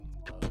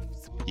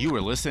You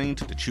are listening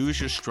to the Choose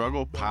Your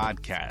Struggle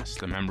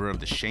podcast, a member of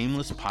the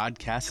Shameless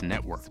Podcast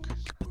Network.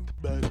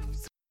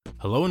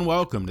 Hello and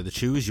welcome to the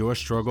Choose Your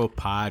Struggle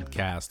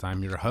podcast.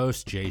 I'm your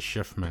host, Jay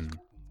Schiffman.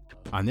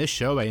 On this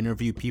show, I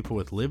interview people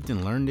with lived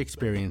and learned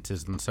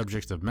experiences on the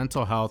subjects of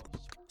mental health,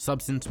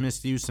 substance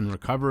misuse and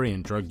recovery,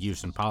 and drug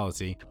use and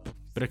policy,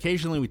 but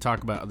occasionally we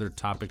talk about other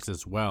topics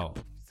as well.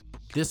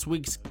 This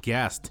week's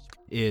guest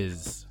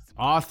is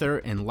author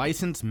and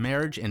licensed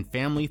marriage and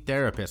family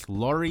therapist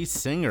Lori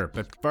Singer.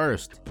 But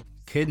first,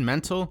 Kid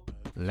Mental,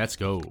 let's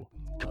go.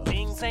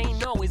 Things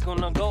ain't always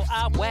gonna go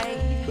our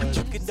way, but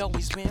you can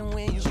always win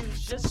when you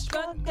choose your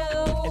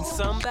struggle. And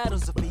some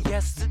battles are for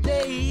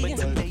yesterday, but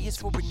today is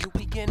for a new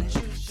beginning.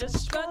 Choose your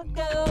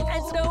struggle,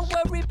 and don't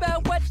worry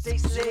about what they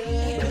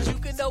say, but you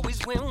can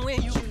always win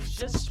when you choose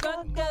your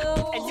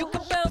struggle. And you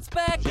can bounce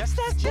back just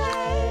as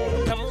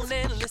Jay. Come on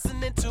and listen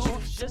to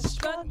Choose Your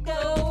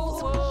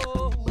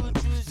Struggle.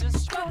 Choose your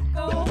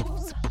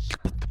struggles.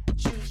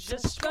 Choose your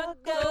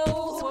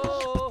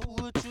struggle.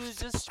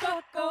 Choose your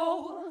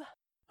struggle.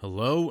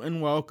 Hello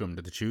and welcome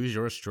to the Choose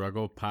Your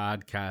Struggle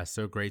podcast.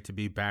 So great to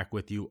be back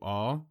with you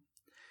all.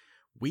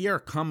 We are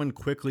coming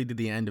quickly to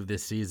the end of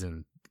this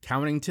season.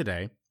 Counting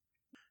today,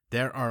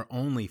 there are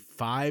only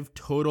 5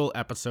 total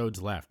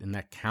episodes left, and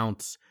that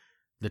counts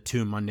the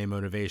 2 Monday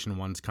Motivation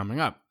ones coming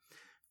up.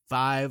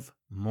 5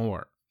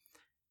 more.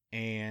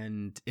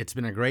 And it's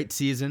been a great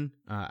season.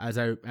 As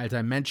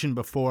I mentioned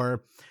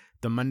before,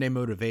 the Monday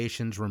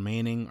Motivations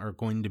remaining are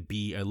going to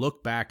be a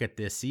look back at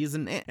this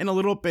season and a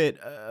little bit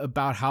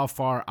about how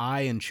far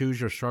I and Choose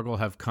Your Struggle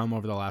have come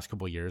over the last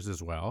couple of years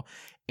as well.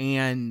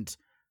 And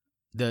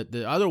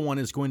the other one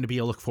is going to be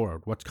a look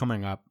forward, what's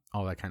coming up,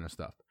 all that kind of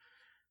stuff.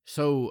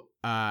 So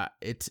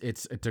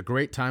it's a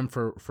great time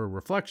for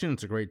reflection.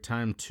 It's a great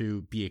time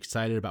to be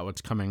excited about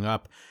what's coming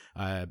up.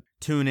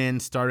 Tune in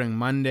starting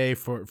Monday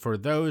for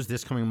those,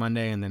 this coming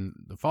Monday, and then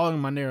the following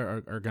Monday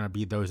are going to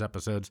be those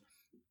episodes.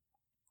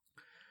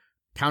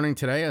 Counting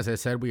today, as I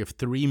said, we have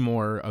 3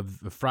 more of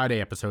the Friday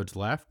episodes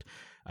left.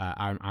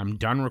 I'm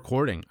done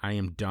recording. I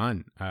am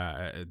done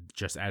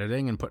just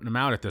editing and putting them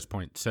out at this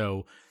point.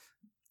 So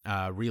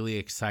really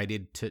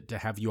excited to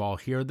have you all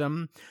hear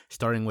them.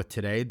 Starting with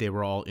today, they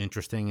were all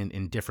interesting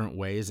in different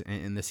ways.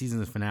 And the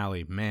season's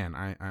finale, man,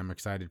 I'm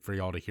excited for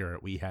y'all to hear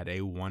it. We had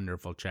a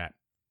wonderful chat.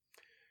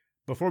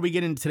 Before we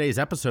get into today's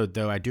episode,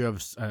 though, I do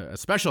have a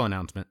special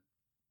announcement.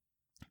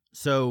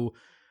 So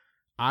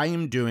I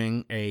am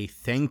doing a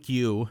thank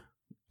you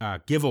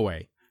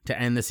giveaway to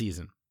end the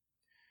season.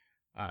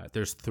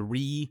 There's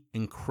 3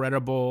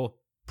 incredible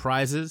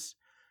prizes.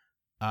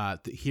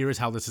 Here is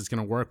how this is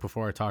going to work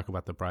before I talk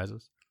about the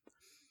prizes.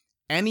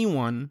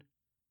 Anyone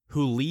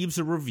who leaves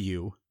a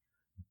review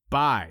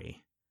by,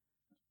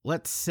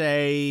 let's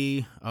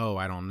say,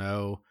 I don't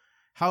know,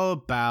 how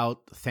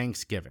about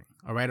Thanksgiving,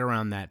 or right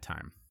around that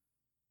time?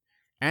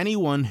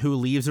 Anyone who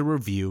leaves a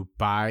review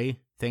by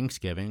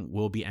Thanksgiving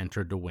will be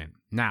entered to win.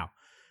 Now,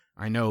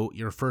 I know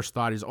your first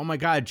thought is, oh my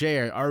God, Jay,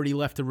 I already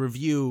left a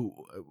review.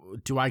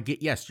 Do I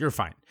get, yes, you're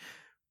fine.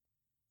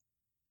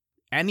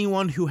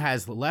 Anyone who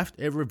has left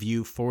a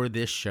review for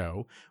this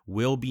show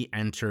will be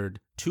entered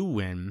to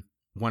win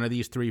one of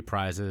these 3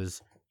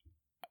 prizes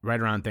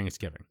right around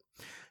Thanksgiving.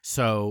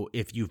 So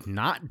if you've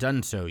not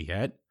done so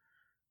yet,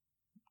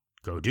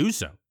 go do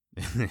so.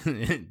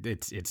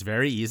 It's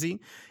very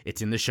easy.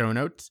 It's in the show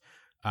notes.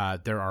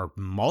 There are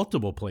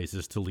multiple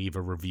places to leave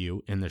a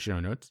review in the show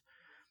notes.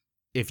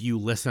 If you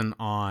listen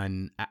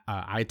on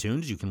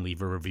iTunes, you can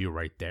leave a review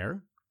right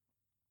there.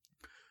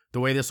 The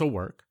way this will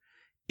work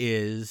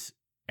is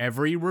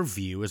every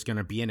review is going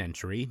to be an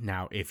entry.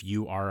 Now, if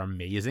you are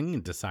amazing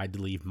and decide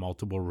to leave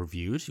multiple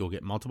reviews, you'll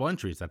get multiple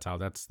entries. That's how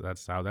that's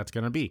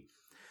going to be.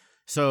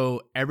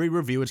 So every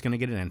review is going to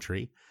get an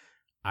entry.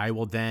 I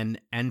will then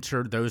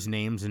enter those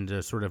names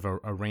into sort of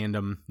a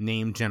random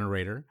name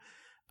generator.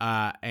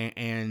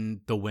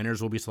 And the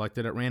winners will be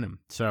selected at random.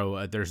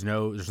 So there's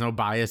no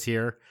bias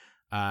here.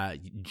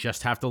 You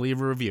just have to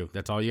leave a review.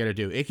 That's all you got to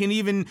do.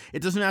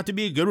 It doesn't have to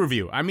be a good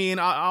review. I mean,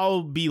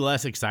 I'll be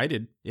less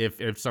excited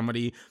if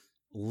somebody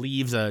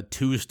leaves a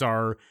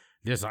 2-star,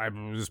 this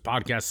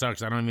podcast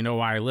sucks, I don't even know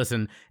why I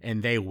listen,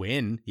 and they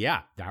win.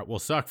 Yeah, that will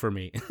suck for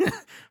me.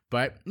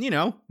 But,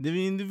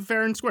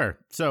 fair and square.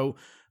 So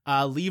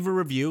leave a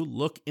review.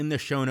 Look in the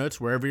show notes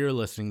wherever you're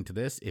listening to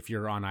this. If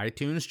you're on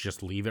iTunes,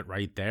 just leave it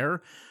right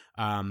there.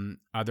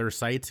 Other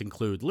sites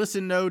include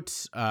Listen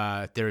Notes.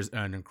 There's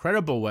an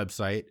incredible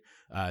website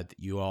that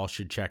you all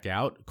should check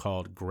out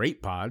called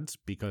Great Pods,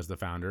 because the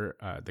founder,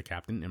 the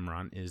captain,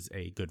 Imran, is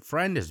a good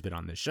friend, has been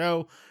on the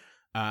show.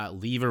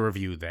 Leave a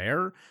review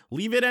there.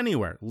 Leave it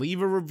anywhere.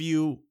 Leave a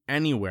review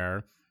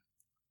anywhere.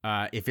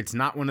 If it's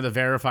not one of the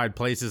verified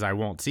places, I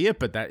won't see it.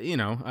 But that,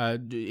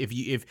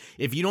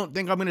 if you don't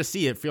think I'm going to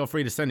see it, feel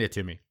free to send it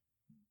to me.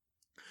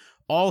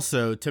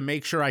 Also, to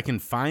make sure I can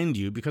find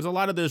you, because a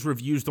lot of those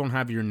reviews don't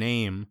have your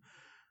name.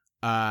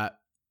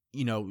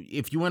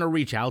 If you want to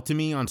reach out to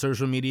me on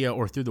social media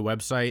or through the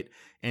website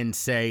and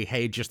say,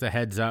 hey, just a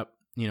heads up,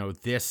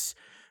 this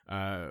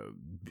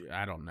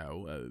I don't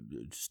know,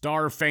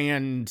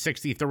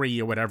 StarFan63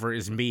 or whatever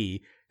is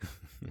me,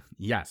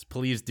 yes,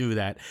 please do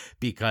that,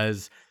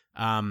 because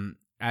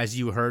as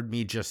you heard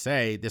me just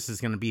say, this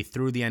is going to be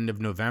through the end of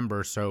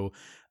November, so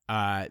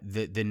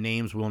the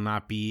names will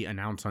not be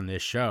announced on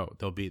this show.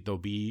 They'll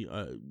be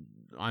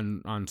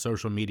on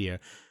social media,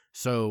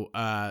 so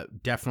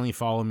definitely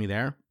follow me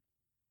there.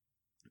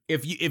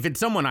 If it's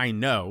someone I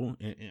know,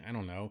 I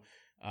don't know.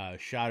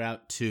 Shout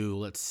out to,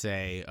 let's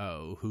say,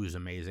 who's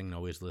amazing and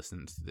always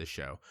listens to this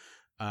show.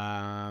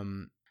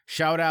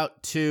 Shout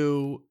out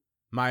to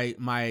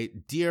my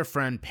dear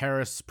friend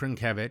Paris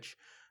Prinkevich.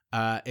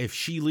 If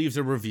she leaves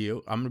a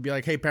review, I'm gonna be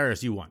like, hey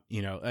Paris, you won.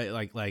 You know,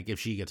 like if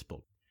she gets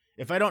pulled.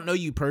 If I don't know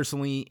you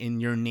personally and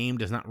your name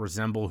does not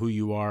resemble who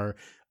you are,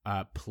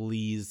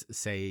 please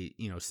say,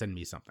 send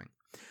me something.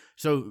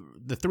 So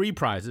the 3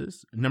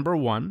 prizes. Number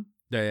 1.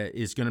 That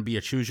is going to be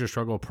a Choose Your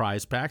Struggle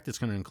prize pack. That's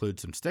going to include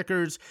some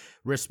stickers,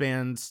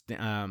 wristbands,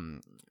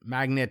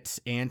 magnets,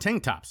 and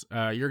tank tops.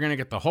 You're going to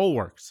get the whole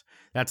works.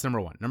 That's number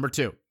 1. Number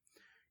 2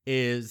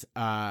 is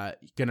going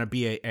to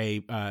be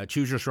a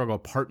Choose Your Struggle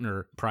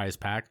partner prize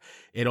pack.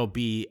 It'll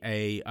be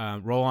a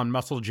roll-on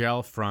muscle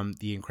gel from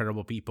the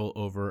incredible people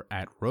over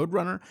at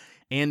Roadrunner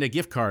and a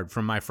gift card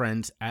from my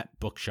friends at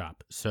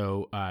Bookshop.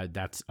 So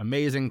that's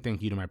amazing.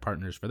 Thank you to my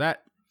partners for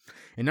that.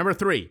 And number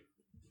 3,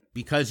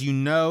 because you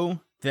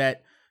know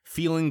that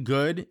feeling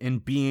good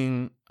and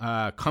being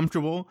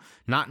comfortable,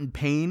 not in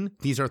pain,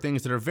 these are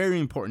things that are very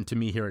important to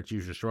me here at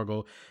Choose Your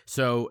Struggle.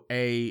 So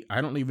I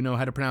don't even know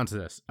how to pronounce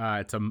this.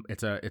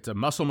 It's a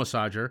muscle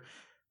massager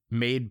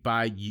made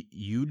by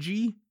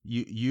Yuji.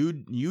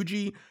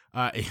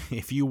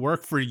 If you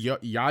work for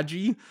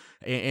Yaji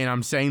and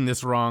I'm saying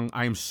this wrong,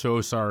 I'm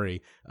so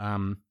sorry.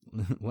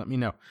 Let me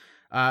know.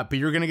 But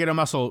you're going to get a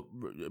muscle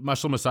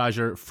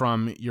massager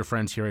from your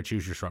friends here at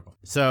Choose Your Struggle.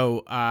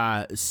 So,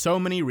 so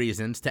many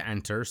reasons to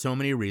enter, so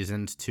many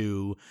reasons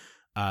to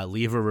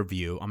leave a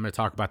review. I'm going to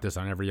talk about this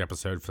on every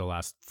episode for the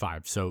last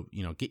 5. So,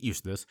 get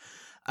used to this.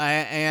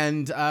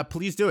 And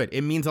please do it.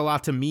 It means a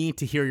lot to me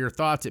to hear your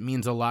thoughts. It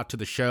means a lot to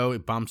the show.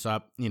 It bumps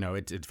up,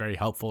 it's very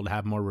helpful to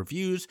have more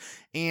reviews,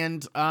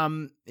 and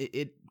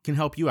it can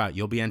help you out.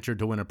 You'll be entered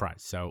to win a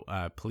prize. So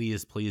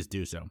please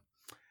do so.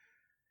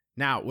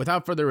 Now,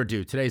 without further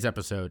ado, today's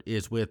episode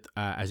is with,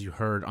 as you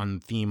heard on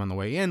the theme on the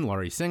way in,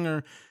 Laurie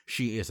Singer.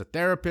 She is a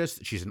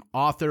therapist. She's an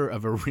author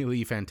of a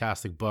really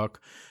fantastic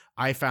book.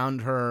 I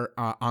found her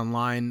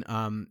online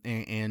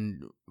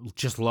and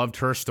just loved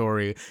her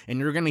story. And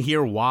you're going to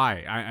hear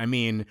why. I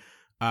mean,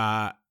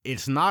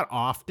 it's not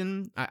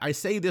often. I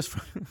say this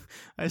from,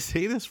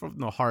 from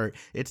the heart.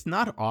 It's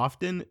not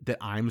often that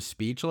I'm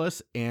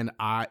speechless, and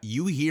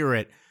you hear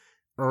it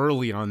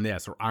early on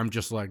this, or I'm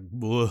just like,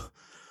 ugh.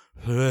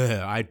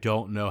 I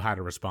don't know how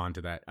to respond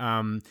to that.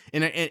 And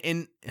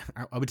I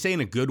would say in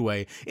a good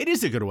way. It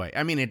is a good way.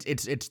 I mean,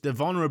 it's the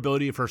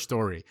vulnerability of her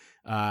story,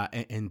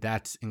 and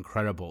that's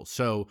incredible.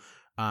 So,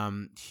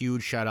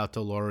 huge shout out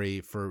to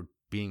Laurie for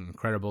being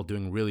incredible,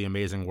 doing really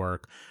amazing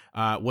work.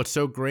 What's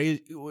so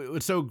great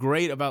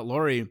about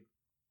Laurie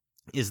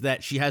is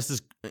that she has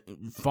this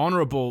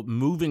vulnerable,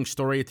 moving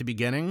story at the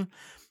beginning,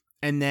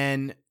 and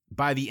then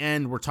by the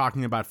end, we're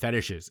talking about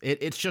fetishes.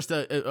 It's just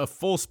a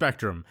full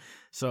spectrum.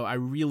 So I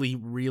really,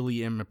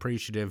 really am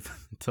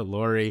appreciative to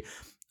Laurie.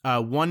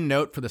 One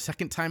note, for the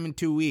second time in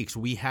 2 weeks,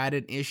 we had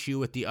an issue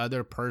with the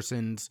other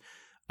person's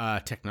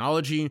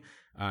technology.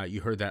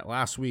 You heard that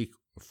last week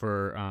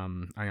for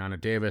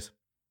Ayanna Davis.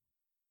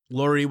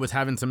 Laurie was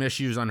having some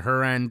issues on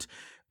her end,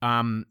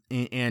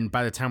 and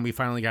by the time we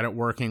finally got it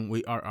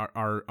working,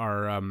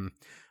 our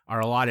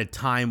allotted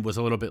time was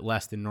a little bit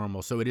less than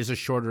normal. So it is a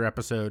shorter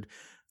episode.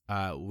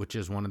 Which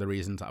is one of the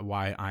reasons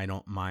why I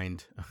don't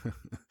mind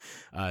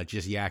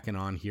just yakking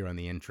on here on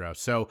the intro.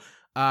 So,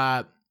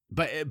 but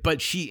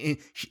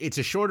it's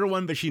a shorter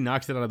one, but she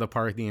knocks it out of the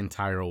park the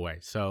entire way.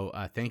 So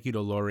thank you to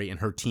Laurie and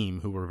her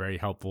team, who were very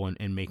helpful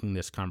in making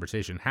this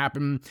conversation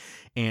happen.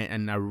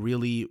 And I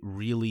really,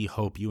 really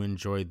hope you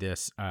enjoyed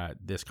this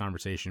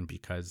conversation,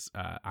 because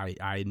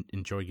I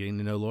enjoy getting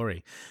to know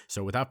Laurie.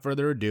 So without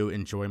further ado,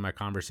 enjoy my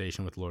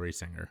conversation with Laurie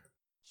Singer.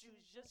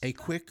 A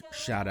quick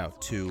shout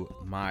out to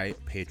my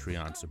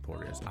Patreon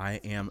supporters. I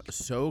am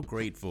so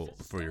grateful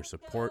for your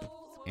support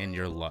and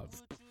your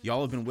love. Y'all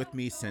have been with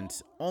me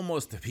since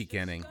almost the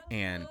beginning,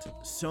 and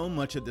so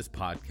much of this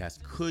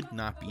podcast could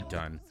not be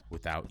done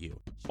without you.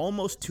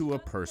 Almost to a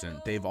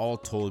person, they've all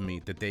told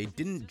me that they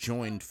didn't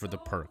join for the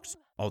perks,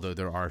 although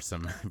there are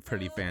some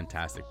pretty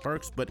fantastic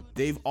perks, but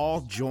they've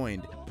all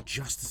joined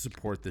just to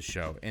support the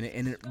show, and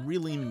it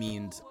really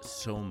means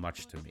so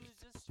much to me.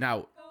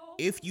 Now,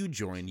 if you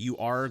join, you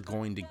are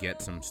going to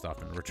get some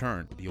stuff in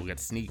return. You'll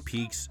get sneak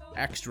peeks,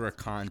 extra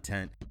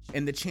content,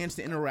 and the chance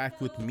to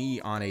interact with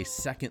me on a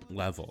second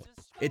level.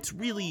 It's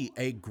really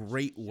a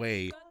great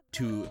way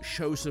to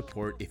show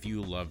support if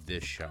you love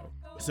this show.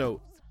 So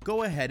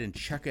go ahead and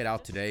check it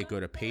out today. Go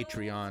to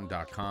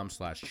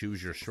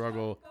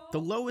patreon.com/chooseyourstruggle.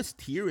 The lowest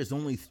tier is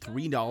only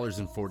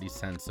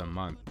 $3.40 a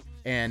month.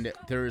 And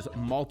there's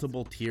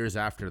multiple tiers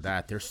after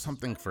that. There's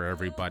something for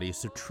everybody.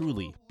 So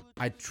truly,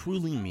 I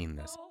truly mean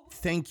this.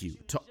 Thank you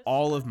to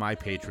all of my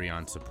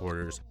Patreon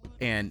supporters.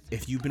 And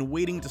if you've been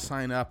waiting to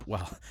sign up,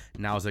 well,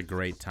 now's a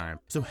great time.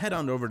 So head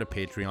on over to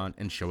Patreon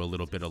and show a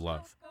little bit of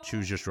love.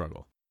 Choose your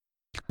struggle.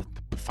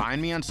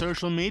 Find me on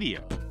social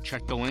media.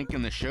 Check the link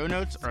in the show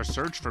notes or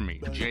search for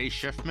me, Jay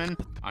Schiffman,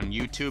 on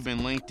YouTube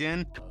and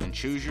LinkedIn, and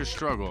Choose Your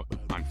Struggle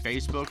on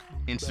Facebook,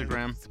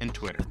 Instagram, and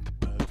Twitter.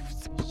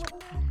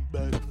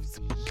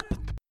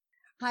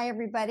 Hi,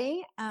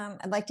 everybody.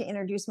 I'd like to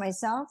introduce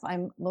myself.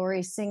 I'm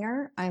Lori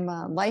Singer. I'm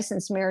a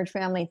licensed marriage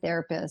family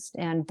therapist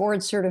and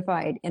board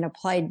certified in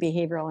applied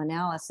behavioral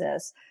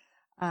analysis.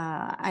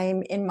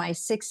 I'm in my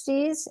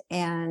 60s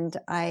and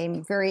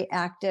I'm very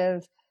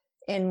active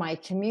in my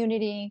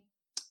community.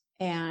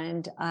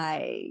 And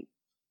I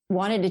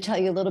wanted to tell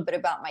you a little bit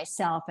about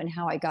myself and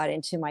how I got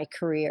into my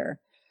career.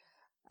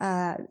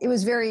 It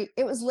was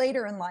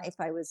later in life.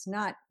 I was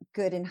not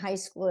good in high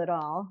school at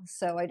all.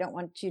 So I don't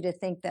want you to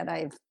think that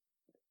I've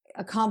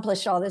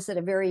accomplished all this at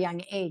a very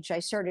young age. I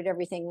started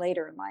everything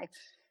later in life.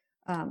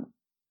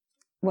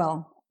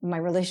 My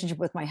relationship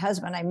with my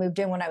husband, I moved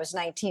in when I was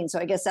 19. So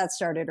I guess that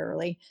started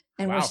early,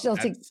 and wow, we're still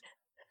together.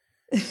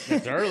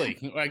 That's early.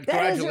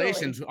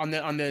 Congratulations on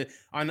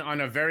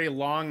a very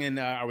long and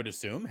I would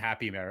assume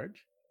happy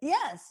marriage.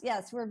 Yes,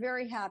 we're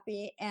very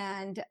happy,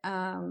 and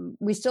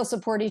we still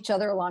support each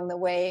other along the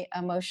way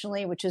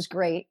emotionally, which is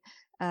great.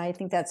 I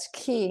think that's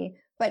key.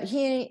 But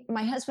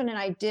my husband and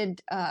I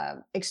did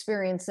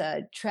experience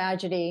a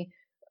tragedy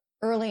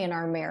early in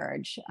our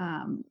marriage,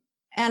 and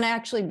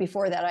actually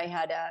before that, I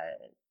had a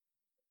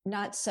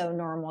not so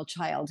normal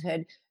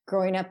childhood,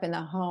 growing up in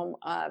the home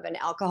of an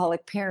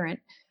alcoholic parent.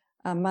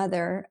 A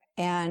mother,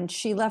 and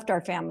she left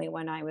our family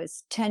when I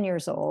was 10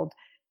 years old.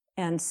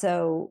 And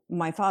so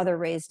my father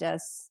raised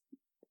us,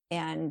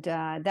 and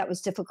that was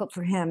difficult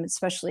for him,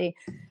 especially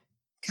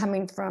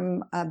coming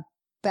from a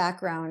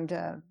background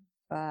of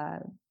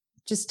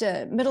just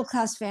a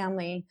middle-class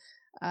family,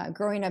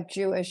 growing up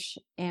Jewish,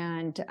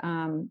 and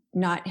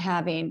not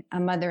having a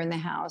mother in the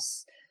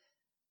house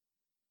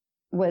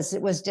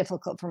was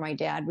difficult for my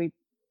dad. We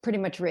pretty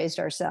much raised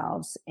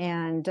ourselves,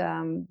 and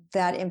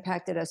that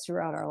impacted us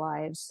throughout our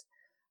lives.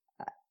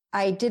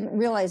 I didn't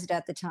realize it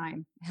at the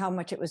time, how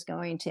much it was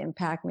going to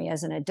impact me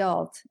as an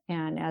adult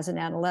and as an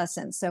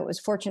adolescent. So it was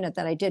fortunate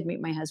that I did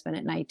meet my husband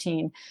at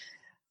 19,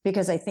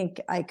 because I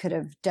think I could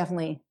have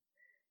definitely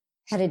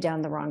headed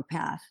down the wrong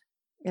path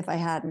if I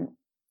hadn't.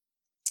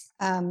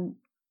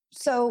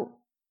 So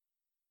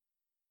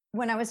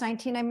when I was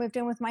 19, I moved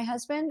in with my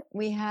husband.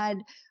 We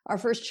had our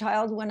first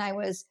child when I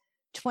was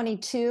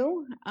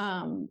 22.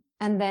 And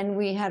then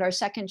we had our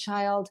second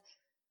child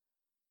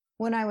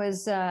when I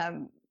was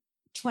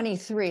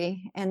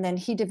 23, and then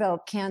he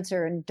developed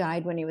cancer and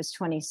died when he was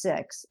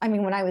 26.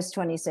 When I was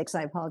 26,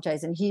 I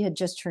apologize. And he had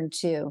just turned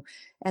 2.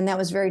 And that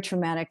was very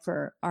traumatic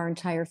for our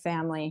entire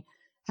family,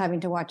 having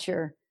to watch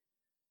your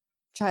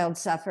child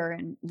suffer.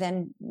 And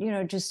then,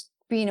 just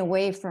being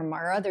away from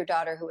our other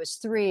daughter who was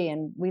 3.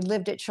 And we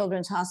lived at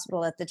Children's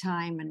Hospital at the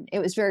time. And it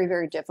was very,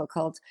 very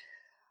difficult.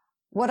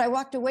 What I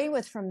walked away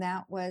with from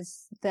that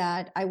was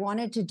that I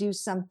wanted to do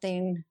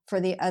something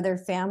for the other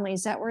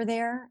families that were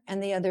there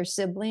and the other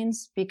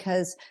siblings,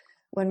 because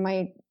when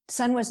my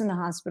son was in the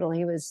hospital,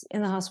 he was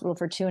in the hospital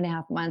for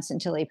 2.5 months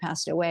until he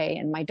passed away.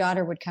 And my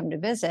daughter would come to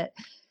visit,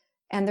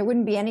 and there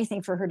wouldn't be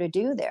anything for her to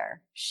do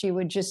there. She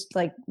would just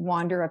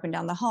wander up and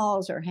down the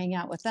halls or hang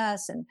out with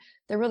us. And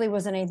there really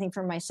wasn't anything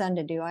for my son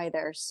to do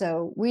either.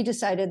 So we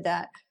decided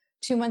that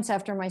 2 months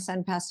after my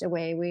son passed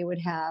away, we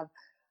would have,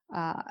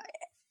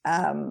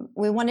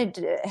 we wanted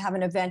to have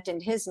an event in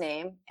his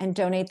name and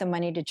donate the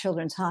money to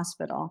Children's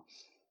Hospital.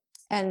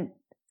 And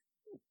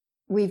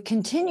we've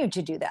continued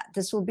to do that.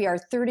 This will be our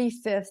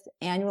 35th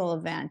annual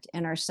event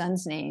in our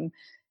son's name,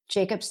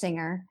 Jacob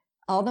Singer.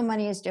 All the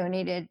money is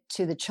donated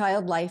to the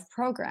Child Life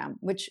program,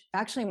 which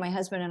actually my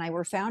husband and I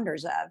were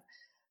founders of.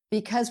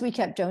 Because we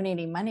kept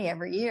donating money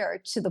every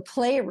year to the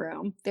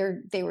playroom,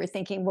 they were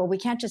thinking, well, we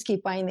can't just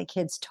keep buying the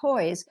kids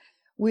toys.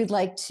 We'd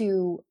like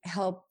to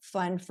help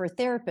fund for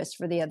therapists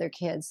for the other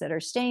kids that are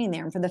staying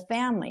there and for the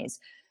families,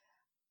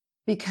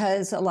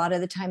 because a lot of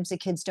the times the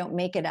kids don't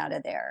make it out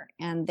of there,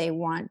 and they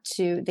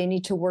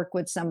need to work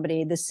with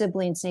somebody. The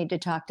siblings need to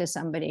talk to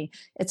somebody.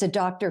 It's a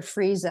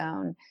doctor-free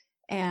zone.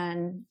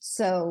 And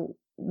so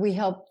we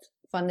helped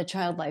fund the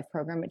Child Life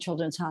program at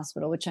Children's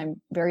Hospital, which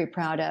I'm very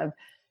proud of.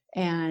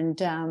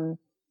 And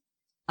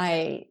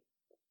I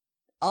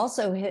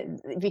also,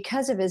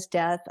 because of his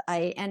death,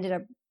 I ended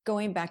up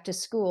going back to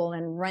school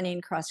and running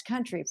cross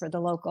country for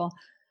the local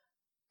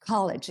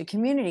college, a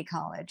community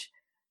college.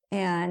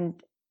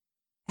 And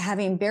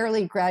having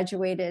barely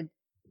graduated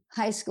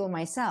high school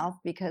myself,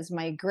 because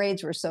my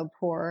grades were so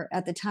poor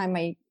at the time,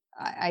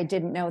 I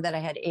didn't know that I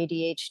had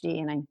ADHD,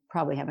 and I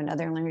probably have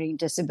another learning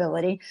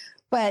disability,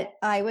 but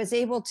I was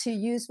able to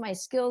use my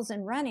skills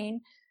in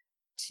running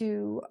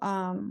to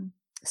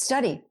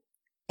study.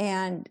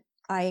 And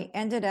I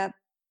ended up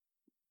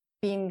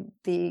being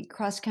the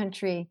cross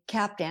country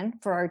captain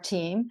for our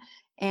team.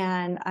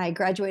 and I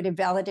graduated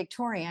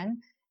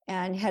valedictorian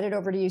and headed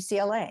over to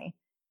UCLA.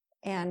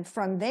 And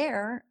from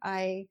there,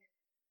 I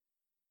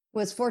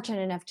was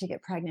fortunate enough to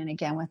get pregnant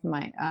again with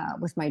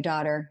my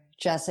daughter,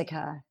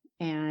 Jessica.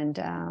 And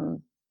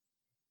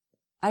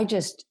I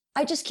just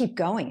keep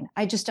going.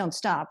 I just don't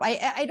stop.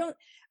 I don't,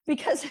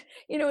 because,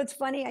 it's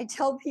funny. I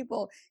tell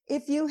people,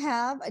 if you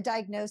have a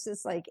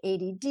diagnosis like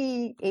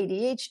ADD,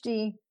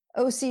 ADHD,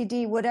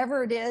 OCD,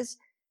 whatever it is,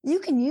 you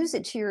can use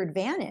it to your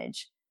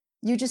advantage.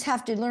 You just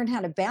have to learn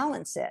how to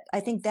balance it. I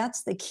think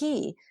that's the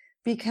key,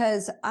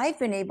 because I've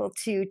been able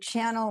to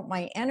channel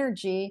my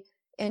energy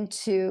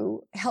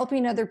into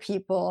helping other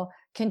people,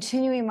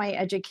 continuing my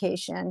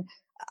education.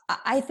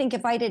 I think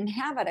if I didn't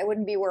have it, I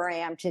wouldn't be where I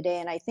am today.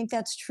 And I think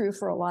that's true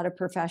for a lot of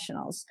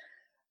professionals.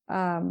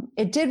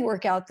 It did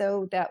work out,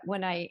 though, that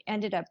when I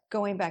ended up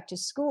going back to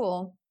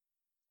school,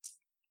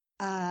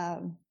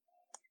 I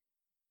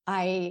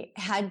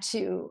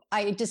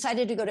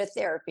decided to go to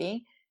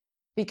therapy,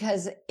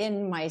 because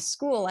in my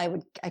school,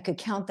 I could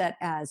count that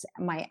as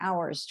my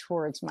hours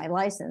towards my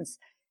license.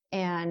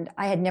 And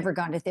I had never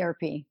gone to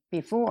therapy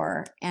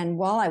before. And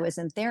while I was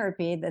in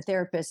therapy, the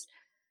therapist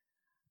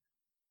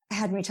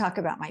had me talk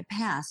about my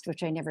past,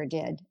 which I never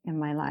did in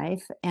my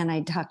life. And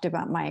I talked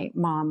about my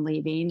mom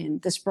leaving.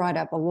 And this brought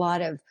up a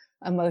lot of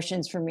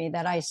emotions for me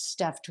that I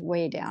stuffed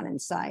way down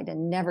inside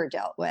and never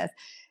dealt with.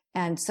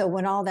 And so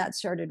when all that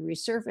started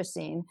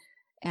resurfacing,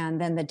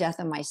 and then the death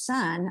of my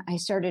son, I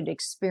started to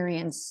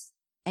experience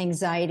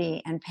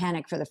anxiety and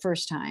panic for the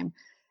first time.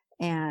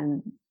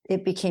 And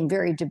it became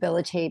very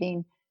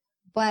debilitating.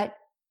 But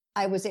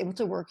I was able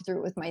to work through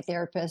it with my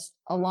therapist,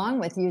 along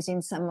with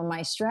using some of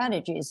my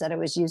strategies that I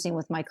was using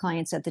with my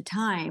clients at the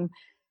time.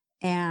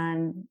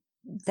 And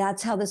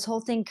that's how this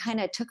whole thing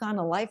kind of took on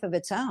a life of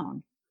its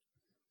own.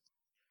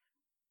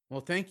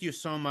 Well, thank you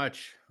so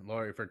much,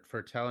 Lori,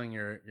 for telling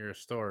your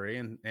story.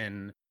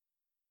 And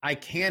I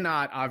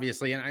cannot,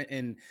 obviously,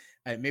 and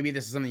maybe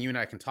this is something you and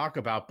I can talk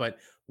about, but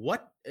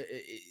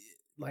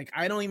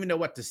I don't even know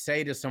what to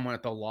say to someone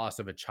at the loss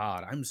of a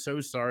child. I'm so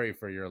sorry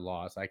for your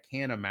loss. I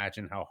can't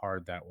imagine how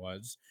hard that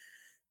was,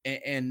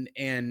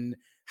 and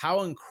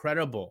how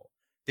incredible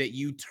that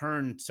you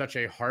turned such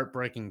a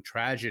heartbreaking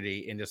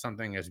tragedy into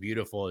something as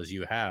beautiful as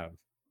you have.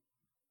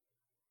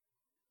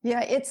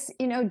 Yeah, it's,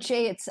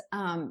 Jay, it's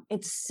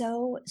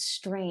so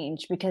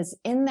strange, because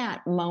in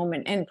that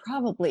moment, and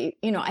probably,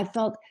 I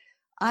felt,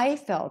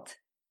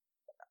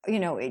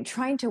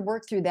 trying to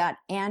work through that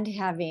and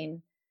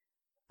having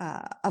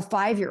a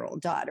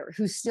 5-year-old daughter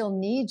who still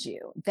needs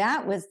you.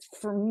 That was,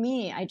 for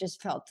me, I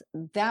just felt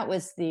that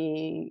was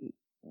the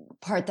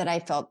part that I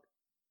felt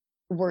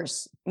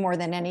worse more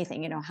than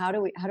anything. How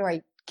do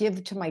I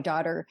give to my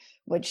daughter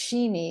what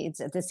she needs?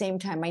 At the same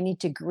time, I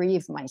need to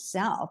grieve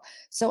myself.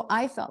 So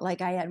I felt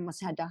like I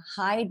almost had to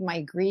hide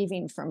my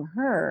grieving from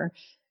her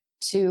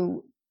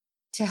to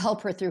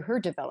help her through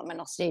her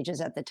developmental stages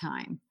at the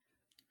time.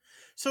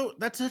 So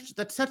that's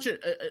such an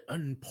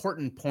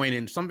important point,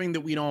 and something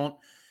that we don't,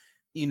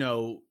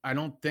 I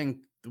don't think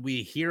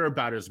we hear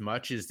about as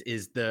much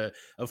is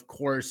of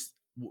course,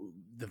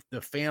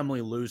 the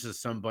family loses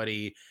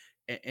somebody,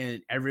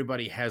 and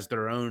everybody has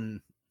their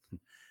own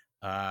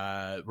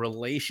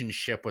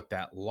relationship with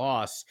that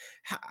loss.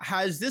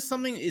 Is this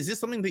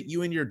something that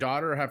you and your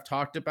daughter have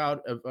talked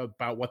about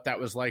what that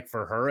was like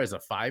for her as a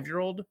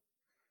 5-year-old?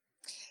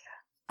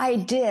 I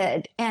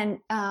did. And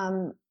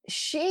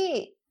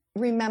she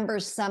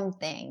remembers some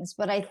things,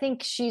 but I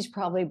think she's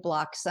probably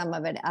blocked some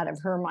of it out of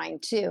her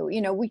mind too.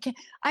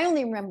 I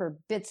only remember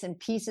bits and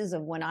pieces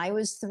of when I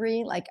was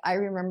 3. Like, I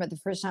remember the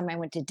first time I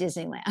went to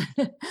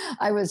Disneyland.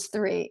 I was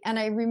 3, and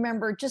I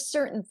remember just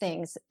certain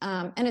things.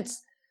 And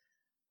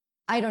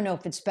I don't know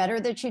if it's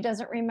better that she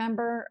doesn't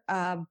remember,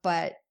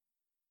 but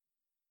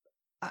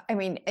I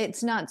mean,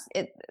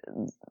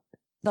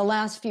 the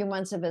last few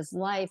months of his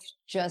life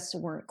just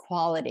weren't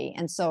quality.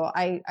 And so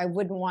I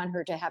wouldn't want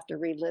her to have to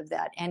relive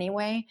that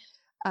anyway.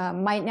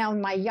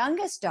 My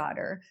youngest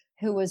daughter,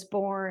 who was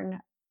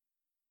born,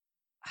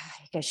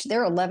 I guess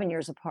they're 11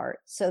 years apart.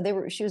 So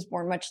she was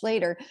born much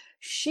later.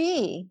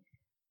 She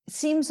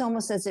seems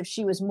almost as if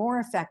she was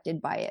more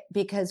affected by it,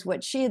 because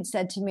what she had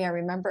said to me, I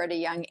remember at a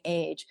young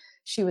age,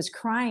 she was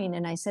crying.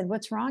 And I said,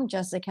 "What's wrong,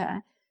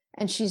 Jessica?"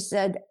 And she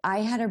said,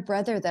 "I had a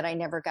brother that I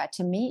never got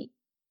to meet."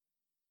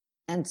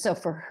 And so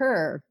for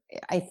her,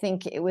 I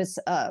think it was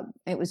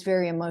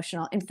very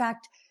emotional. In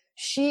fact,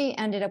 she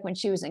ended up, when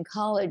she was in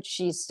college,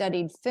 she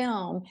studied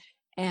film,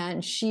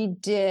 and she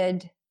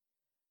did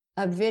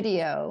a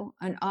video,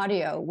 an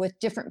audio with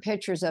different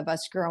pictures of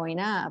us growing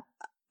up,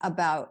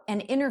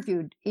 and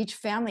interviewed each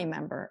family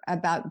member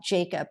about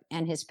Jacob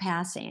and his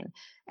passing.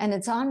 And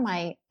it's on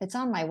my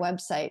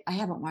website. I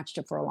haven't watched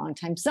it for a long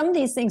time. Some of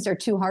these things are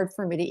too hard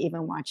for me to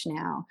even watch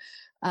now.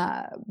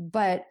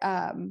 But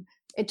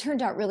it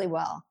turned out really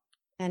well.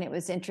 And it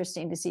was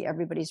interesting to see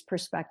everybody's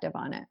perspective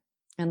on it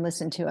and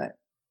listen to it.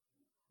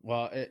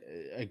 Well,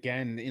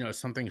 again,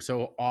 something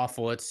so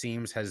awful, it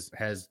seems,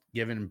 has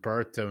given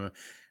birth to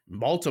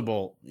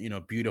multiple,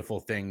 beautiful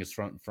things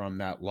from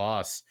that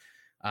loss.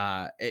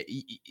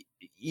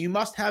 You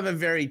must have a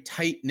very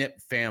tight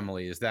knit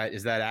family. Is that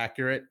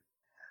accurate?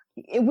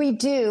 We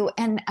do.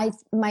 And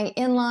my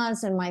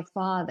in-laws and my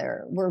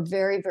father were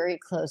very, very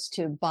close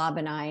to Bob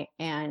and I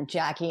and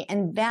Jackie.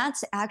 And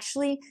that's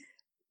actually,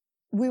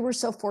 we were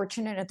so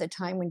fortunate at the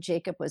time when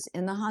Jacob was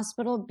in the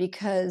hospital,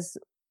 because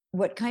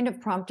what kind of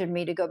prompted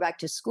me to go back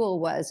to school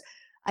was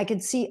I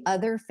could see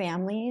other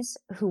families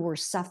who were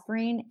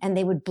suffering and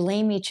they would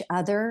blame each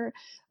other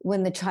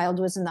when the child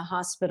was in the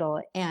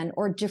hospital,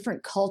 or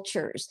different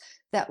cultures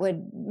that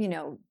would,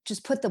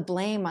 just put the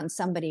blame on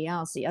somebody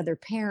else, the other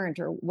parent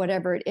or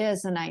whatever it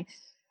is. And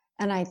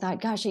I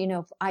thought, gosh,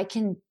 if I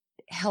can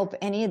help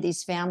any of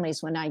these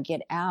families when I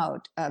get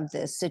out of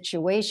this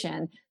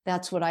situation,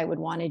 that's what I would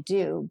want to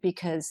do,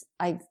 because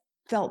I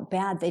felt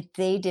bad that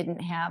they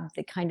didn't have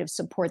the kind of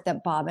support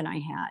that Bob and I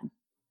had.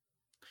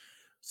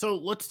 So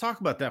let's talk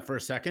about that for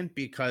a second,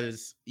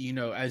 because,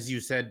 as you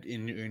said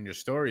in your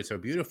story so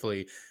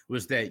beautifully,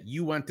 was that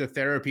you went to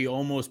therapy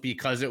almost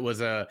because it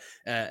was a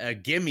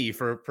gimme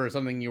for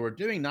something you were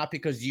doing, not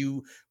because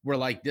you were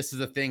like, this is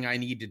a thing I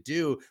need to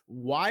do.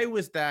 Why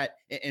was that?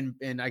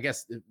 And I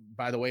guess,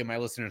 by the way, my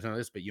listeners know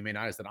this, but you may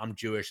not, is that I'm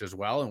Jewish as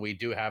well. And we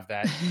do have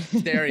that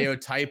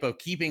stereotype of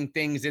keeping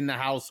things in the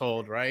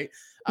household, right?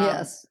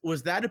 Yes.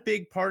 Was that a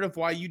big part of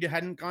why you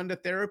hadn't gone to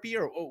therapy,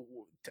 or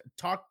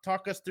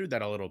talk us through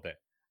that a little bit?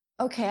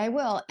 Okay, I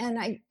will. And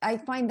I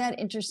find that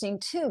interesting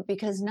too,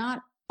 because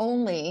not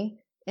only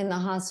in the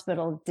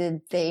hospital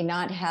did they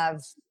not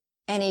have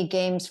any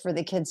games for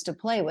the kids to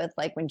play with,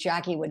 like when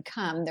Jackie would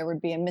come, there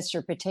would be a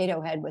Mr.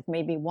 Potato Head with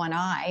maybe one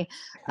eye,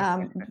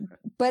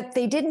 but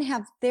they didn't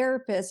have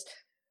therapists.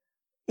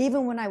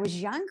 Even when I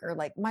was younger,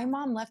 like my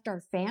mom left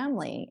our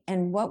family,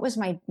 and what was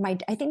I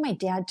think my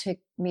dad took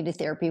me to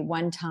therapy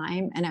one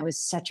time, and I was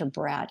such a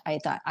brat. I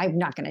thought, I'm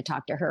not going to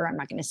talk to her. I'm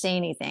not going to say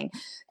anything.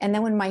 And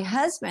then when my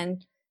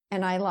husband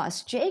and I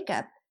lost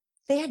Jacob,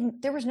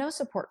 there was no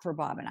support for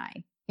Bob and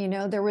I.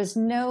 There was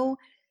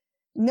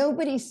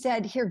nobody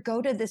said, here,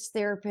 go to this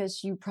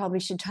therapist. You probably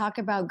should talk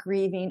about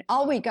grieving.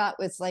 All we got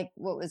was like,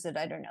 what was it?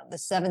 I don't know, the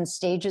 7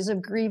 stages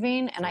of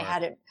grieving. And I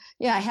had it.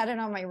 Yeah, I had it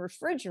on my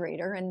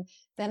refrigerator. And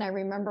then I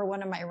remember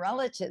one of my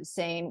relatives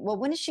saying, well,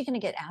 when is she going to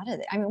get out of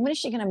it? I mean, when is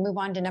she going to move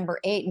on to number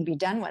 8 and be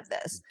done with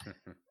this?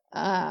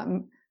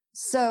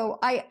 So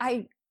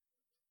I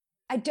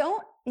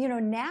don't,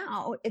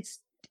 now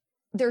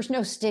there's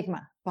no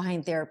stigma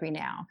behind therapy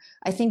now.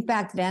 I think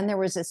back then there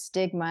was a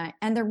stigma,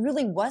 and there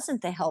really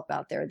wasn't the help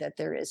out there that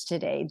there is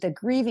today. The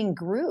grieving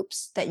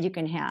groups that you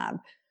can have,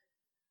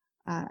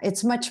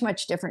 it's much,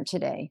 much different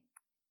today.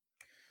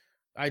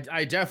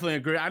 I definitely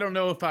agree. I don't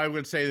know if I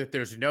would say that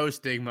there's no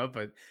stigma,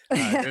 but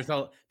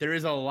there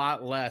is a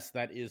lot less,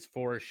 that is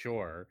for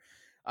sure.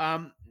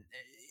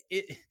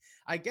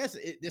 I guess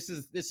this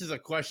is a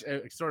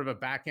question, sort of a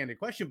backhanded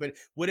question, but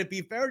would it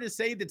be fair to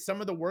say that some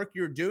of the work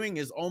you're doing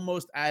is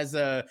almost as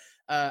a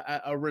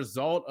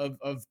result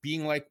of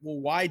being like, well,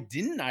 why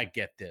didn't I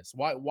get this?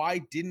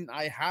 Why didn't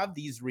I have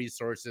these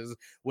resources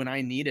when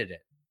I needed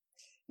it?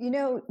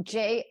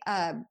 Jay,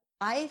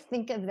 I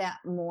think of that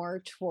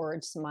more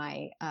towards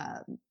my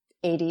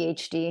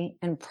ADHD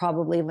and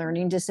probably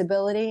learning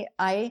disability.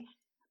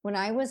 When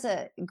I was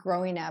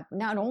growing up,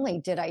 not only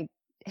did I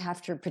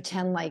have to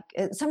pretend like,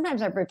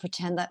 sometimes I would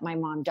pretend that my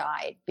mom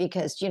died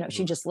because,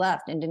 she just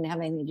left and didn't have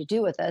anything to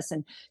do with us.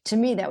 And to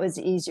me, that was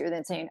easier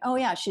than saying, oh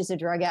yeah, she's a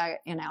drug addict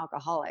and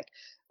alcoholic.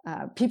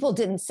 People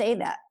didn't say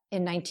that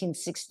in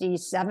 1960,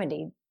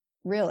 70,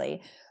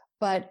 really.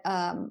 But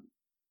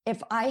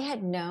if I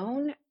had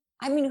known,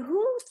 I mean,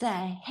 who the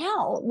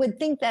hell would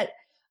think that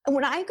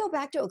when I go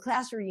back to a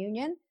class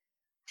reunion,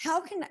 how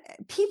can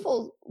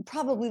people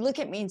probably look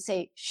at me and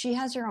say, she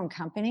has her own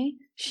company,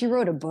 she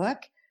wrote a book,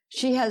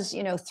 she has,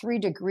 3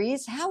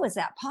 degrees. How is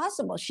that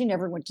possible? She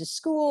never went to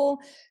school.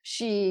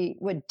 She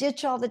would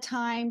ditch all the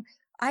time.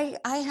 I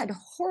had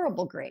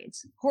horrible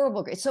grades.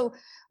 So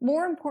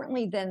more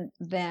importantly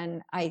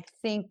than I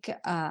think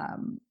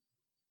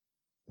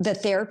the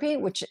therapy,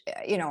 which,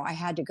 I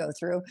had to go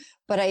through,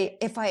 but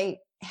if I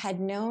had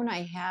known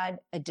I had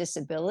a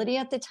disability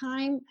at the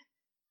time,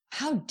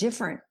 how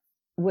different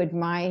would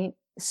my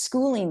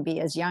schooling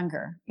be as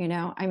younger?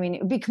 I mean,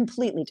 it would be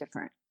completely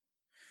different.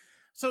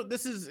 So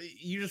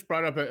you just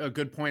brought up a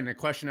good point, and a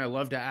question I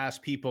love to ask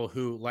people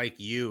who, like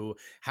you,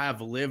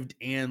 have lived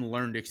and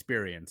learned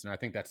experience. And I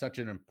think that's such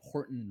an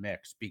important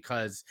mix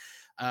because,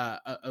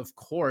 of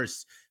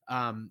course,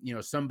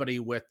 somebody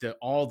with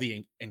all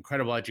the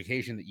incredible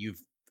education that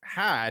you've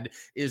had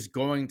is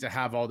going to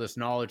have all this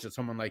knowledge that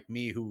someone like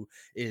me, who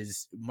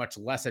is much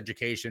less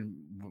education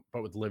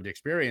but with lived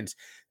experience.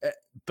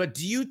 But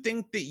do you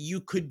think that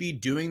you could be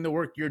doing the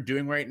work you're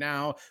doing right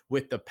now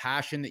with the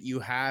passion that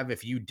you have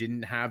if you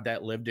didn't have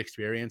that lived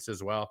experience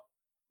as well?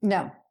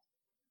 No,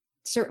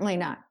 certainly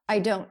not. I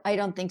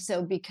don't think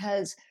so,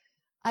 because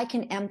I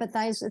can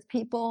empathize with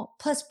people.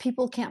 Plus,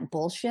 people can't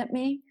bullshit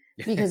me.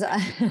 because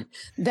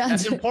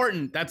that's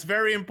important. That's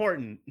very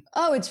important.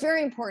 Oh, it's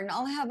very important.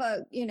 I'll have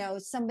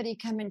somebody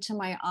come into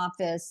my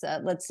office,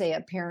 let's say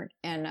a parent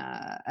and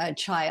a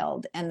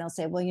child, and they'll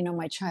say, well,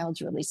 my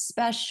child's really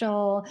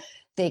special.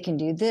 They can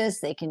do this,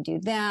 they can do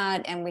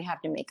that. And we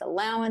have to make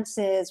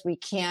allowances. We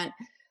can't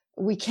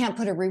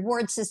put a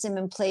reward system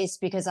in place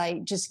because I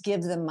just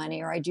give them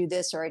money, or I do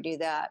this or I do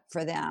that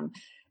for them.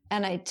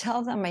 And I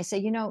tell them, I say,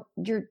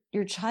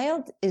 your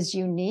child is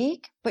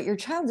unique, but your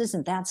child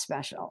isn't that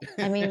special.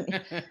 I mean,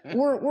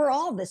 we're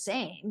all the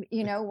same,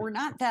 we're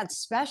not that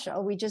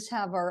special. We just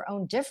have our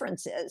own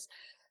differences.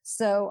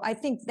 So I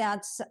think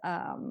that's,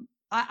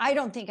 I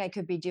don't think I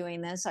could be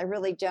doing this. I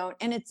really don't.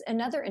 And it's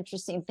another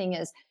interesting thing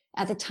is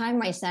at the time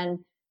my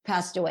son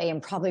passed away,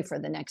 and probably for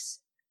the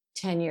next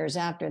 10 years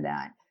after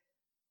that,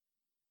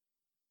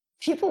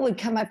 people would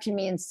come up to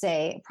me and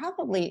say,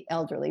 probably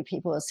elderly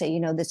people will say,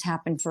 this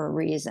happened for a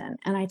reason.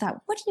 And I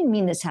thought, what do you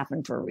mean this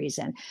happened for a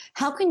reason?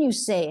 How can you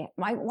say,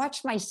 I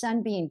watched my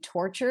son being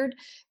tortured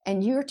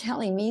and you're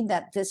telling me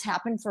that this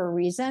happened for a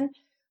reason?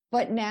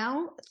 But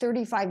now,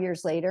 35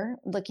 years later,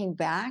 looking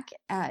back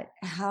at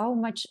how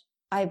much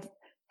I've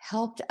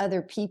helped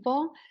other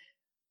people,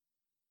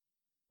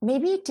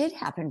 maybe it did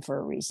happen for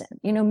a reason.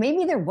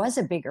 Maybe there was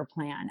a bigger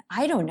plan.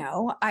 I don't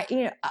know.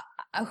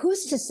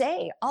 Who's to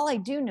say? All I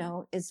do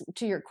know is,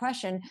 to your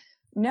question,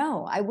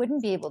 no, I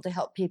wouldn't be able to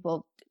help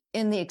people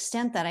in the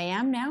extent that I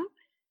am now.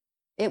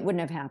 It wouldn't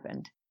have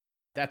happened.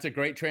 That's a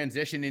great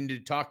transition into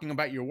talking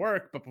about your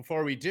work. But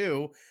before we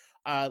do,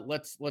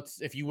 let's,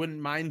 if you wouldn't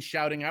mind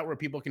shouting out where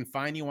people can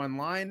find you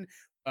online,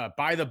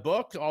 buy the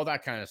book, all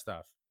that kind of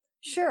stuff.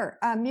 Sure.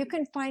 You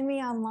can find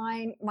me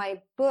online.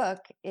 My book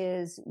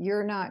is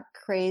You're Not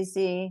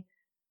Crazy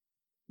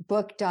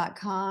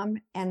book.com,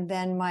 and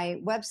then my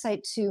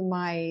website to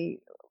my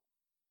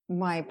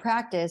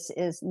practice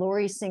is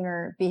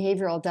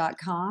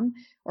lauriesingerbehavioral.com,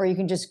 or you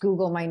can just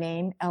Google my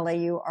name,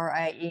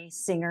 Laurie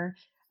Singer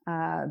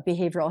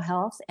Behavioral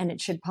Health, and it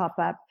should pop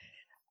up.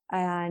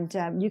 And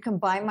you can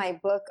buy my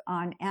book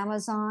on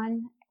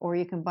Amazon, or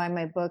you can buy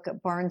my book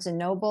at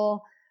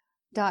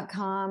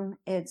barnesandnoble.com.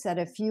 It's at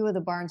a few of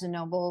the Barnes and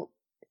Noble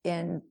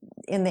in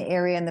the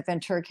area, in the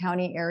Ventura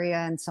County area,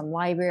 and some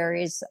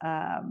libraries.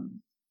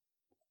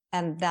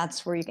 And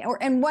that's where you can,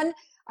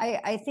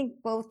 I think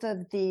both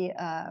of the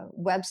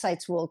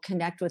websites will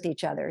connect with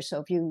each other. So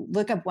if you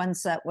look up one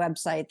set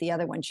website, the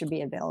other one should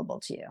be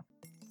available to you.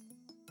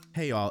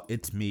 Hey y'all,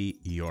 it's me,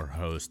 your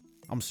host.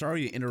 I'm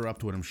sorry to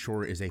interrupt what I'm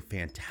sure is a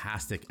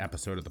fantastic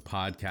episode of the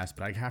podcast,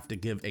 but I have to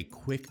give a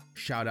quick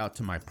shout out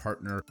to my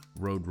partner,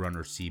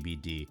 Roadrunner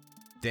CBD.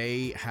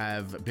 They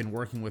have been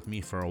working with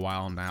me for a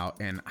while now,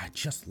 and I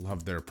just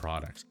love their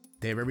products.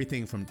 They have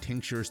everything from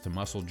tinctures to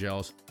muscle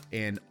gels,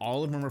 and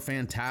all of them are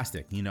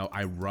fantastic.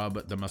 I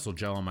rub the muscle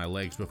gel on my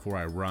legs before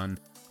I run,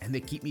 and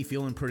they keep me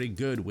feeling pretty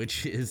good,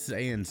 which is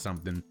saying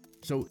something.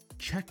 So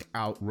check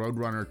out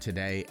Roadrunner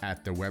today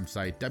at their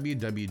website,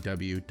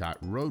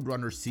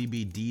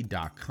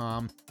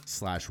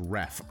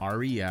 www.roadrunnercbd.com/ref,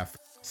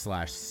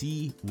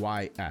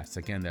 REF/CYS.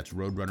 Again, that's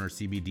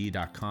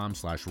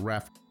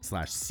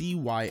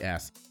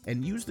roadrunnercbd.com/ref/CYS,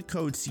 and use the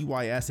code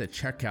CYS at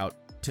checkout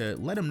to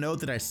let them know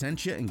that I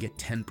sent you and get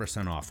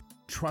 10% off.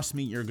 Trust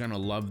me, you're gonna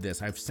love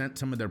this. I've sent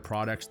some of their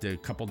products to a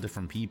couple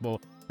different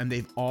people, and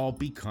they've all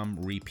become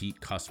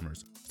repeat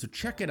customers. So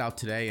check it out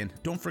today, and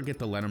don't forget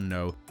to let them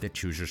know that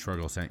Choose Your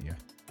Struggle sent you.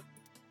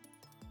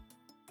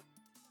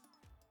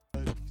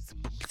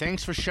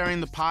 Thanks for sharing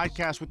the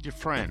podcast with your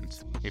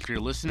friends. If you're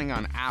listening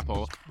on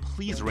Apple,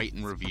 please rate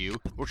and review,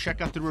 or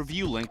check out the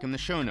review link in the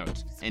show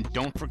notes. And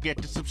don't forget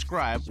to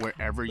subscribe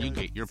wherever you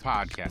get your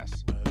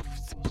podcasts.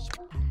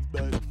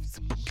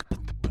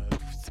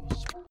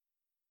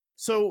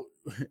 So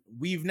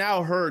we've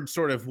now heard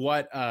sort of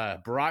what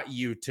brought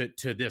you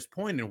to this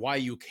point and why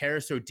you care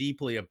so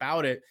deeply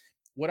about it.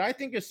 What I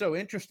think is so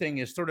interesting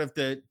is sort of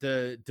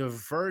the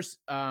diverse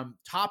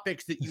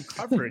topics that you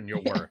cover in your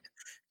work.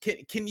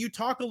 Can you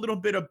talk a little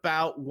bit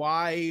about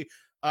why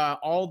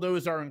all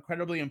those are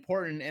incredibly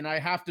important? And I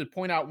have to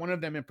point out one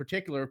of them in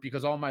particular,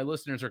 because all my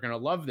listeners are going to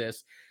love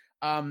this.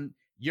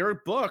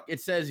 Your book,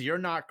 it says You're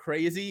Not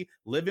Crazy,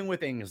 Living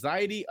with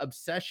Anxiety,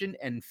 Obsession,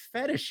 and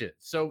Fetishes.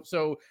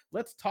 So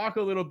let's talk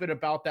a little bit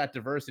about that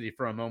diversity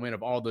for a moment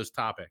of all those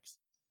topics.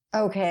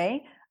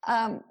 Okay.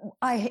 In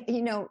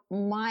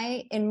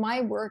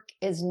my work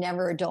is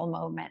never a dull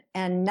moment,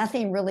 and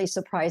nothing really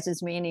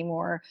surprises me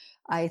anymore.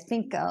 I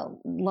think a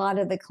lot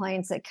of the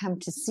clients that come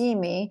to see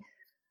me,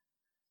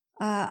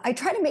 I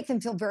try to make them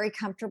feel very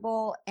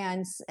comfortable.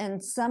 And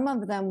some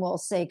of them will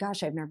say,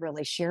 gosh, I've never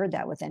really shared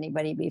that with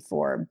anybody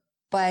before.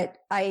 But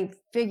I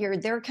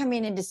figured they're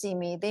coming in to see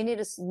me. They need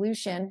a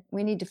solution.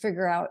 We need to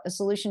figure out a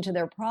solution to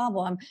their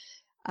problem.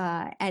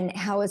 And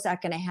how is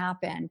that going to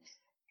happen?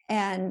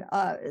 And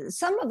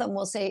some of them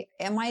will say,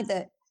 am I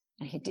the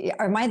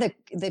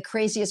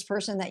craziest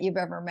person that you've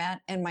ever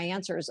met? And my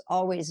answer is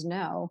always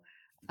no.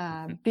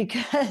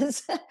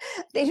 because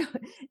they don't,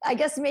 I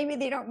guess maybe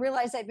they don't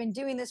realize I've been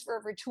doing this for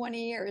over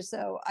 20 years.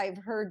 So I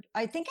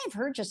think I've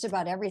heard just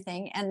about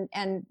everything.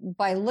 And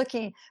by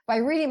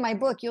reading my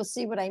book, you'll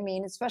see what I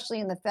mean, especially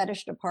in the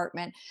fetish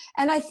department.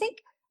 And I think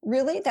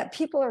really that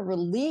people are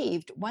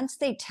relieved once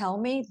they tell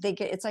me.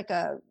 It's like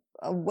a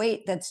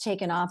weight that's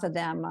taken off of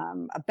them,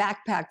 a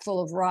backpack full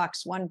of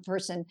rocks. One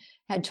person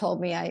had told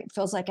me, it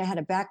feels like I had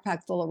a backpack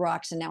full of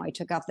rocks and now I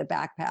took off the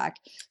backpack.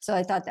 So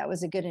I thought that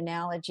was a good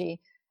analogy.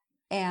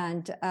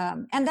 And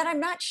that I'm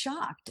not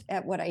shocked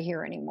at what I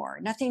hear anymore.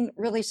 Nothing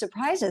really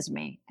surprises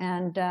me.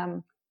 And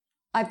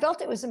I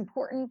felt it was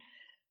important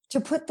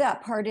to put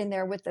that part in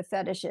there with the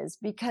fetishes,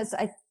 because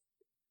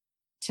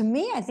to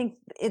me, I think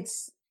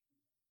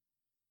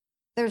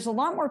there's a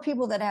lot more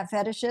people that have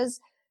fetishes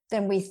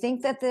than we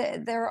think that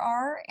there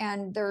are.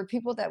 And there are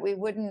people that we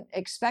wouldn't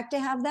expect to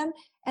have them.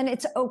 And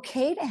it's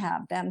okay to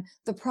have them.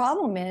 The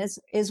problem is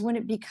when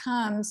it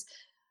becomes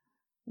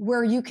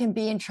where you can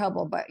be in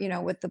trouble, but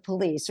with the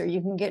police, or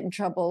you can get in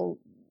trouble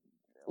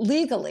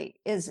legally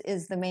is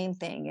the main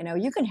thing.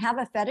 You can have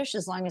a fetish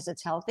as long as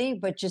it's healthy,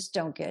 but just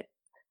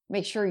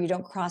make sure you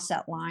don't cross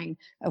that line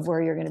of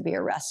where you're going to be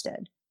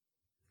arrested.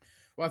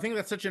 Well, I think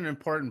that's such an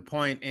important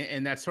point,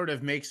 and that sort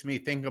of makes me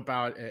think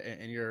about,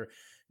 and you're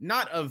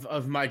not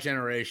of my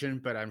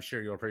generation, but I'm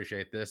sure you'll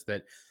appreciate this,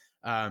 that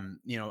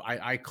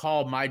I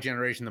call my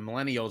generation, the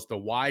millennials, the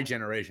Y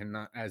generation,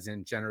 not as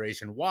in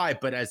Generation Y,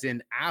 but as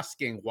in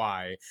asking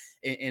why.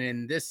 And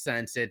in this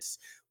sense, it's,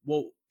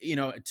 well,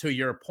 to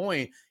your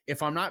point,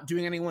 if I'm not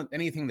doing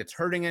anything that's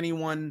hurting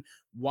anyone,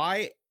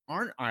 why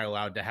aren't I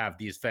allowed to have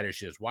these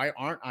fetishes? Why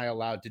aren't I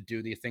allowed to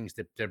do these things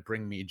that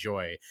bring me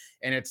joy?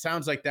 And it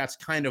sounds like that's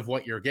kind of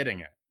what you're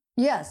getting at.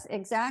 Yes,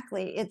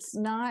 exactly. It's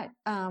not,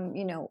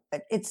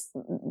 it's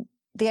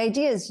the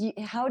idea is,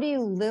 how do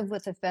you live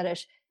with a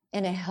fetish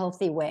in a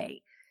healthy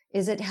way?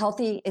 Is it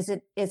healthy? Is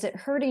it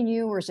hurting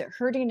you, or is it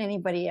hurting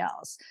anybody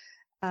else?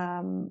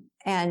 And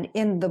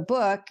in the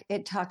book,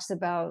 it talks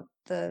about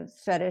the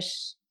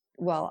fetish.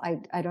 Well,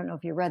 I don't know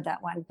if you read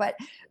that one, but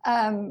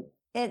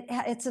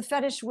it's a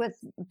fetish with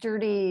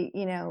dirty,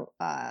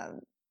 I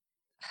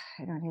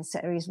don't know how to say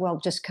it, well,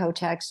 just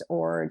Kotex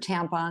or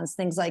tampons,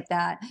 things like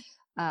that.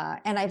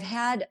 And I've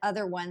had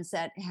other ones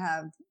that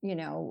have,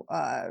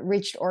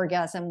 reached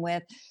orgasm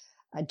with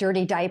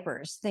dirty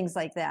diapers, things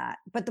like that.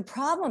 But the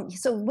problem,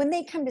 so when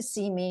they come to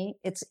see me,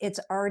 it's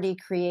already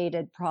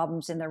created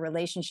problems in their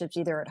relationships,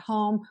 either at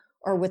home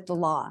or with the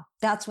law.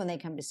 That's when they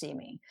come to see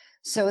me.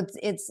 So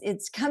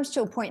it's comes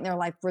to a point in their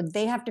life where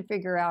they have to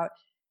figure out,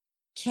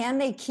 can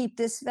they keep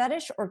this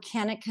fetish, or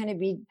can it kind of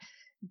be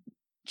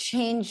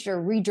changed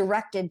or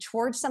redirected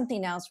towards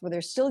something else where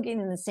they're still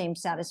getting the same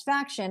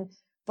satisfaction,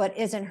 but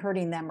isn't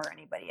hurting them or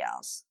anybody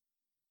else?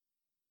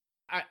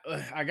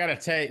 I gotta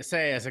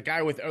say, as a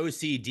guy with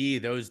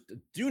OCD, those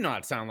do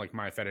not sound like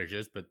my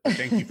fetishes, but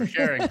thank you for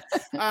sharing.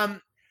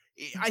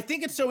 I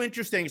think it's so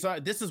interesting. So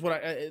this is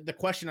what the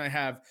question I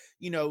have.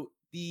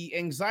 The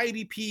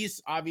anxiety piece,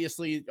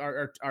 obviously,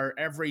 our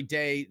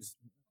everyday,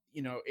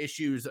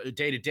 issues,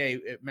 day-to-day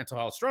mental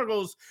health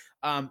struggles,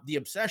 the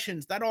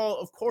obsessions, that all,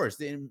 of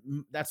course,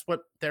 that's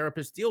what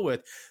therapists deal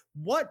with.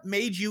 What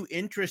made you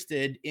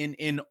interested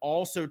in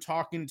also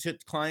talking to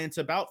clients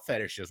about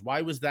fetishes?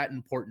 Why was that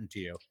important to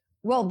you?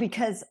 Well,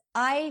 because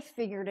I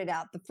figured it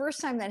out. The first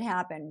time that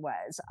happened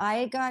was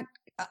I got,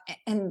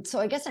 and so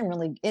I guess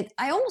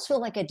I almost feel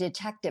like a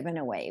detective in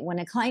a way. When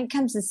a client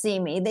comes to see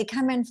me, they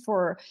come in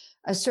for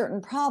a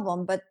certain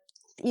problem, but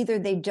either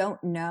they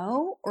don't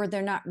know, or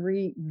they're not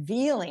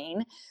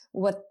revealing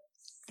what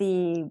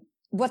the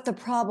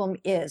problem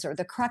is, or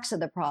the crux of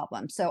the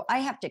problem. So I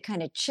have to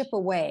kind of chip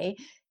away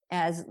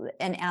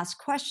and ask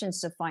questions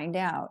to find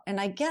out. And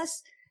I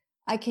guess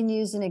I can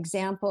use an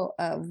example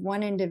of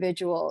one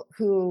individual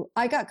who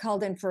I got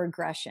called in for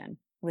aggression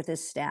with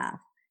his staff.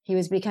 He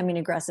was becoming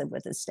aggressive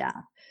with his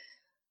staff.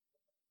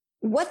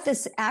 What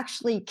this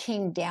actually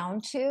came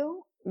down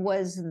to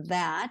was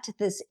that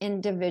this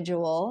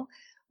individual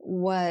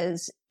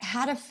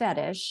had a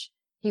fetish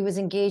he was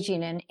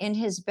engaging in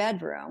his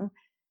bedroom,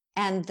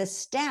 and the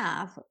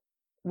staff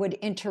would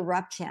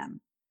interrupt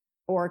him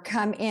or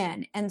come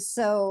in. And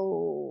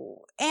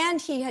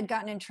he had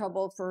gotten in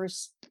trouble for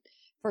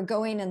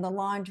going in the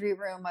laundry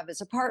room of his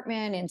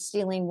apartment and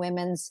stealing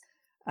women's,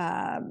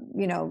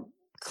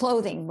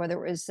 clothing,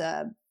 whether it was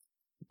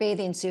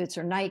bathing suits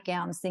or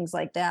nightgowns, things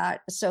like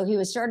that. So he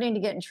was starting to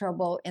get in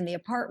trouble in the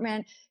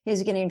apartment. He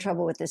was getting in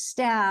trouble with his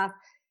staff.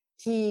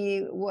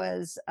 He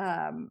was,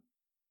 I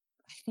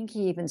think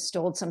he even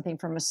stole something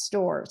from a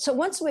store. So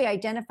once we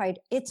identified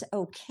it's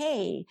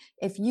okay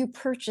if you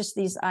purchase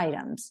these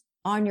items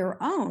on your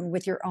own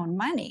with your own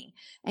money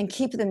and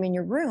keep them in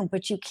your room,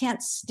 but you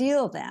can't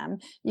steal them.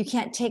 You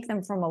can't take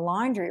them from a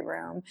laundry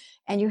room,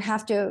 and you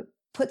have to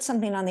put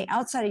something on the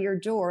outside of your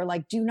door,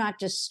 like do not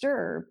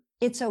disturb.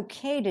 It's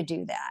okay to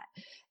do that.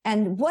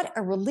 And what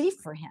a relief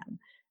for him.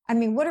 I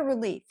mean, what a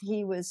relief.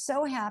 He was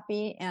so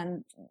happy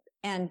and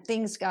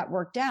things got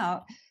worked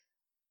out,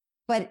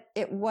 but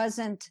it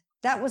wasn't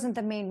that wasn't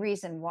the main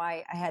reason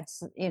why I had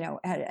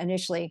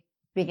initially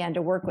began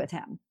to work with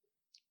him.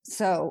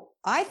 So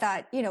I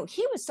thought,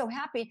 he was so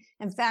happy.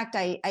 In fact,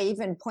 I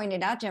even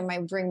pointed out to him, I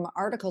would bring my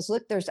articles,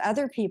 look, there's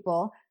other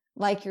people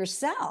like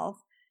yourself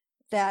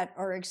that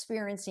are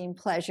experiencing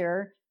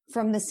pleasure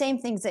from the same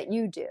things that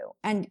you do.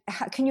 And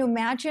can you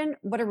imagine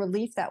what a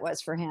relief that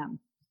was for him?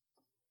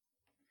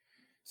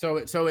 So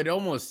it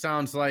almost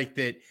sounds like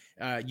that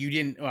you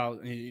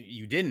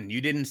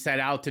didn't set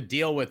out to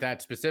deal with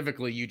that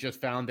specifically. You just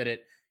found that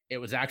it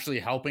was actually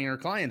helping your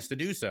clients to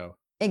do so.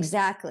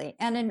 Exactly.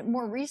 And in a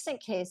more recent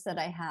case that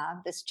I have,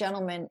 this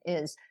gentleman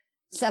is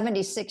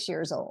 76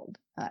 years old.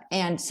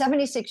 And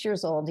 76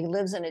 years old, he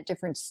lives in a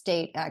different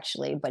state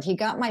actually, but he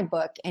got my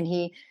book and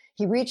he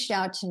reached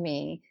out to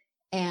me,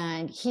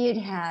 and he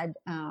had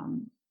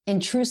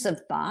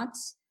intrusive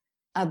thoughts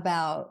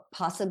about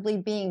possibly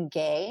being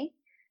gay.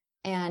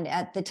 And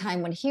at the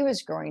time when he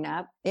was growing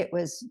up, it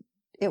was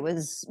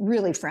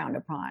really frowned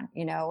upon.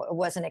 It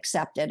wasn't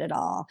accepted at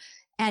all.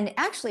 And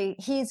actually,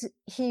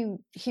 he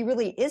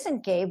really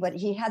isn't gay, but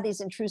he had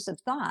these intrusive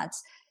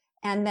thoughts.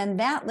 And then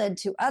that led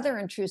to other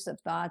intrusive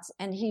thoughts.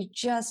 And he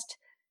just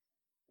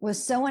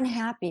was so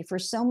unhappy for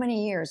so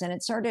many years. And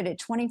it started at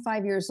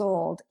 25 years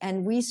old.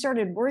 And we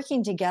started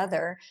working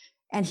together.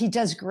 And he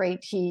does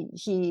great.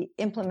 He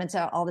implements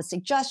out all the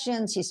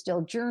suggestions. He's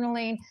still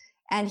journaling.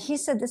 And he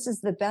said this is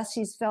the best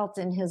he's felt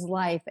in his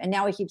life. And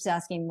now he keeps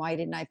asking, why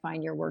didn't I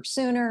find your work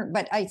sooner?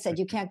 But I said,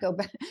 you can't go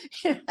back.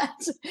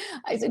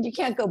 I said, you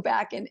can't go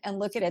back and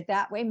look at it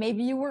that way.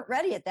 Maybe you weren't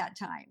ready at that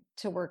time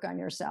to work on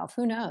yourself.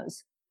 Who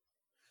knows?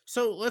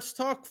 So let's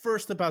talk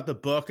first about the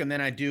book. And then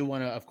I do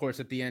want to, of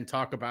course, at the end,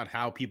 talk about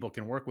how people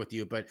can work with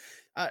you. But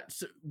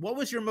so what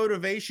was your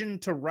motivation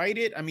to write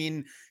it? I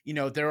mean,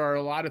 there are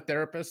a lot of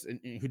therapists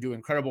who do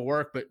incredible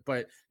work,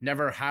 but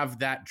never have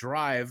that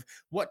drive.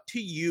 What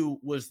to you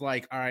was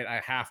like, all right, I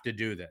have to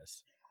do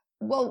this?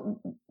 Well,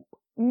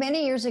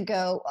 many years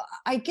ago,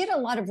 I get a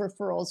lot of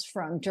referrals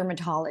from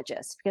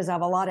dermatologists because I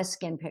have a lot of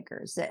skin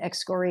pickers, the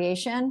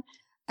excoriation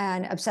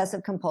and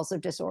obsessive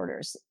compulsive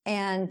disorders.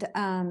 And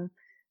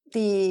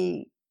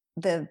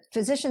the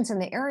physicians in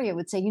the area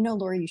would say,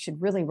 Lori, you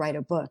should really write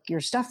a book. Your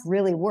stuff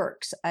really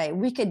works.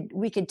 We can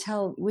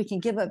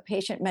give a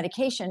patient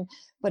medication,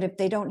 but if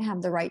they don't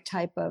have the right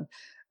type of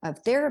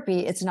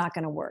therapy, it's not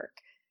going to work.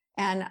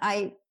 And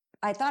I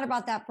thought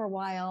about that for a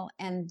while.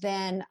 And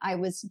then I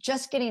was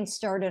just getting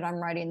started on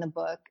writing the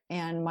book,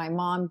 and my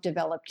mom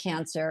developed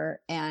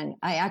cancer, and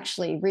I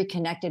actually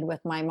reconnected with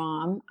my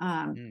mom.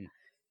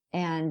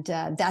 And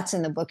that's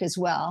in the book as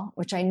well,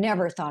 which I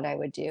never thought I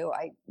would do.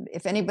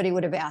 If anybody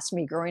would have asked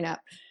me growing up,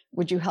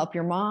 would you help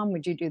your mom?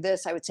 Would you do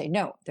this? I would say,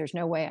 no, there's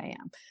no way I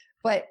am.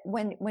 But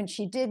when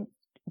she did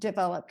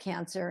develop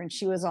cancer and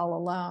she was all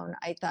alone,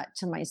 I thought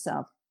to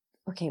myself,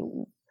 okay,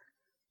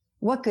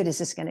 what good is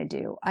this going to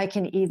do? I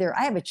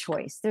have a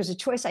choice. There's a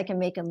choice I can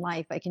make in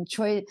life. I can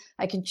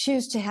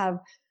choose to have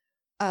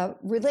a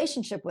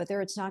relationship with her.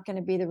 It's not going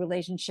to be the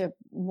relationship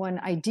one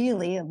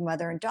ideally of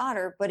mother and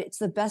daughter, but it's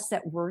the best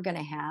that we're going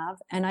to have.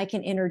 And I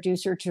can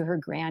introduce her to her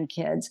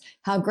grandkids.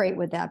 How great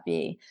would that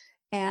be?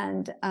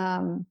 And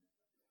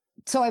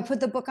so I put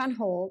the book on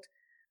hold,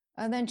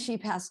 and then she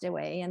passed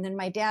away, and then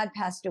my dad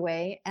passed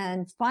away.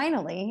 And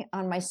finally,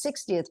 on my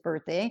 60th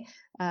birthday,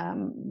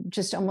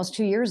 just almost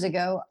 2 years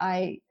ago,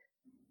 I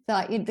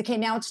thought, okay,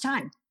 now it's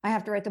time. I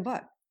have to write the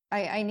book.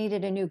 I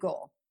needed a new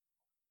goal.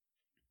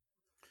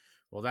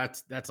 Well,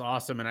 that's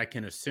awesome. And I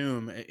can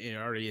assume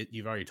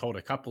you've already told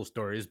a couple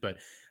stories, but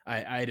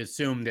I'd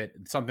assume that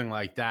something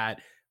like that,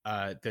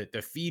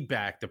 the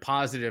feedback, the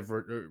positive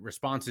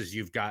responses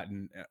you've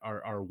gotten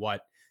are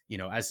what,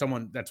 as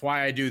someone, that's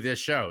why I do this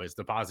show, is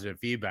the positive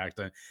feedback.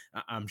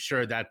 I'm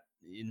sure that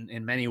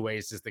in many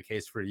ways is the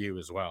case for you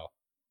as well.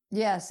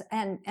 Yes.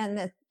 And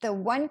the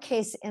one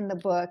case in the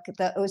book,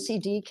 the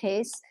OCD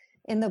case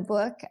in the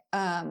book,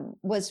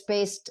 was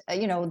based,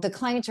 the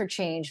clients are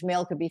changed.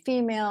 Male could be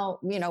female,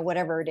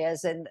 whatever it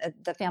is. And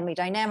the family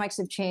dynamics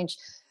have changed.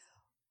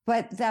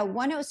 But that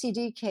one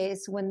OCD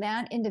case, when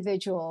that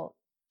individual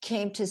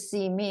came to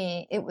see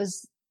me, it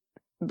was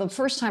the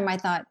first time I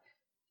thought,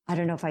 I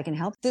don't know if I can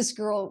help. This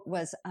girl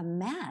was a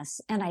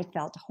mess, and I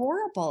felt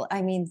horrible.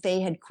 I mean,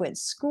 they had quit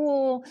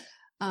school.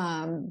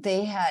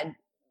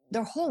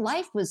 Their whole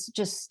life was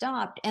just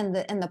stopped. And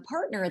the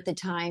partner at the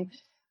time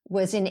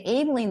was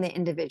enabling the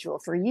individual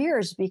for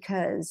years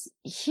because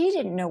he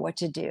didn't know what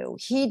to do.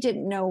 He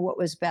didn't know what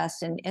was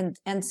best.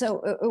 And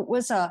so it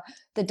was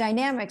the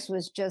dynamics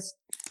was just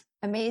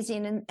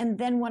amazing. And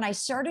then when I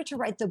started to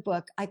write the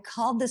book, I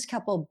called this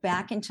couple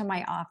back into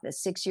my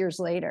office 6 years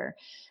later.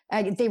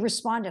 They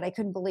responded. I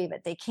couldn't believe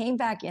it. They came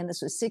back in.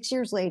 This was 6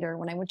 years later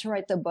when I went to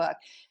write the book.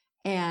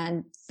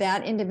 And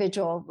that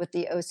individual with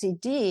the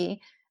OCD,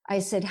 I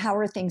said, how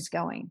are things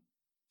going?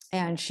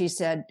 And she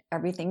said,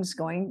 everything's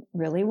going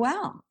really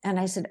well. And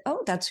I said,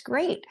 oh, that's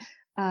great.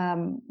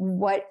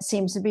 What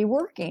seems to be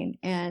working?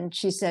 And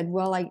she said,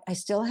 well, I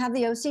still have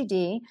the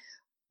OCD,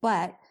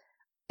 but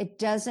it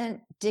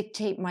doesn't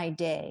dictate my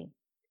day.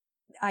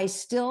 I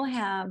still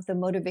have the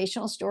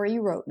motivational story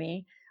you wrote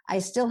me. I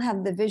still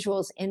have the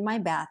visuals in my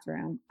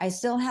bathroom. I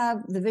still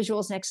have the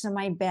visuals next to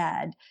my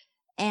bed.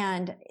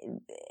 And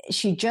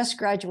she just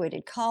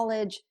graduated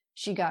college.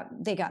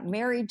 They got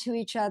married to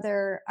each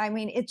other. I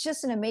mean, it's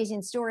just an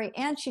amazing story.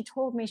 And she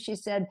told me, she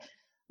said,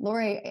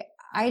 Lori,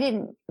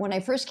 when I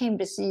first came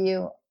to see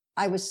you,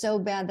 I was so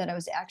bad that I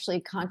was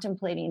actually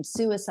contemplating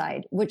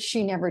suicide, which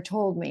she never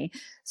told me.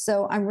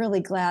 So I'm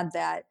really glad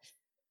that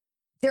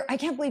I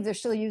can't believe they're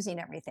still using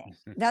everything.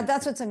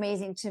 That's what's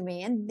amazing to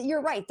me. And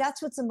you're right.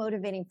 That's what's a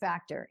motivating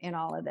factor in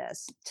all of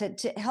this, to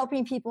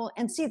helping people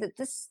and see that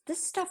this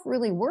stuff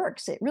really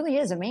works. It really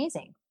is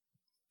amazing.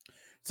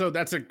 So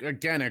that's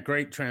again a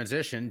great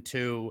transition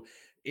to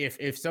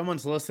if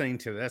someone's listening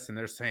to this and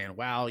they're saying,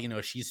 wow,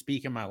 she's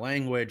speaking my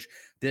language,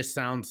 this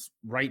sounds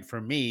right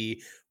for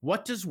me.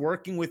 What does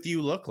working with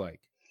you look like?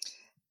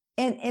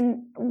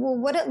 And well,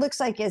 what it looks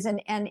like is,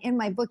 and in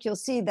my book, you'll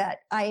see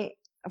that I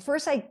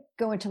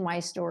go into my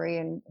story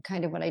and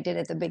kind of what I did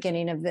at the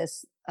beginning of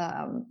this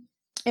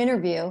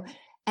interview.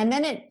 And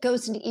then it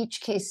goes into each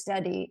case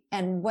study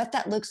and what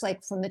that looks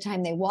like from the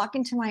time they walk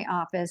into my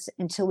office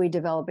until we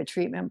develop a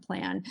treatment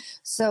plan.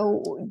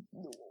 So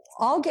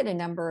I'll get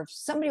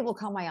somebody will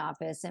call my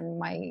office and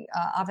my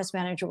office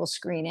manager will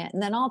screen it.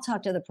 And then I'll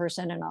talk to the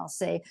person and I'll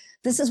say,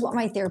 this is what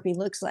my therapy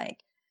looks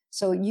like.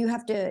 So you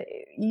have to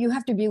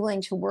be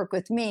willing to work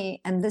with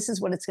me. And this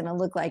is what it's going to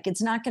look like.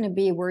 It's not going to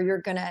be where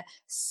you're going to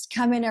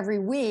come in every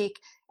week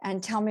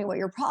and tell me what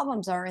your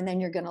problems are, and then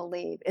you're going to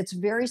leave. It's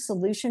very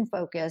solution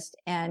focused,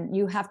 and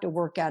you have to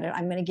work at it.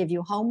 I'm going to give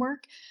you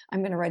homework. I'm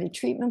going to write a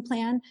treatment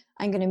plan.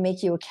 I'm going to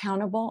make you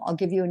accountable. I'll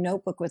give you a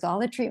notebook with all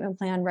the treatment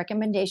plan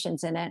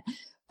recommendations in it,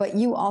 but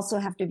you also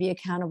have to be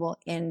accountable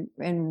in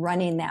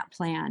running that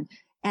plan.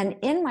 And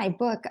in my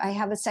book, I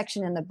have a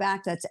section in the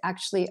back that's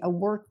actually a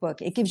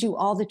workbook. It gives you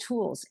all the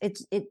tools.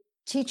 It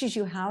teaches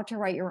you how to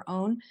write your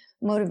own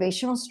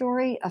motivational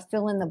story, a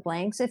fill in the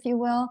blanks, if you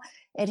will.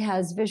 It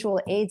has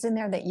visual aids in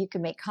there that you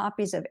can make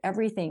copies of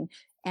everything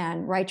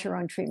and write your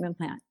own treatment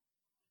plan.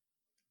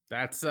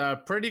 That's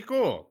pretty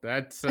cool.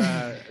 That's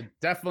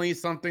definitely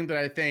something that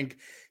I think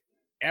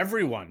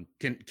everyone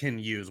can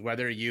use,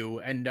 whether you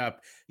end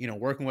up,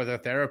 working with a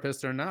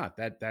therapist or not.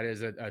 That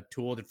is a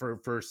tool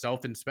for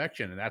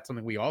self-inspection, and that's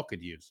something we all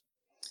could use.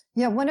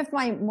 Yeah, one of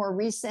my more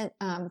recent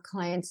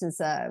clients is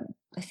I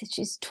think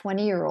she's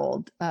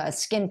 20-year-old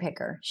skin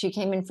picker. She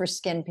came in for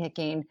skin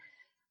picking,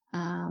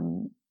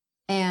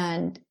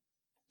 and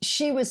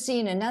she was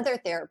seeing another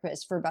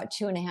therapist for about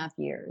 2.5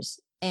 years.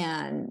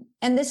 And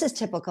this is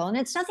typical, and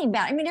it's nothing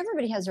bad. I mean,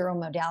 everybody has their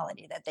own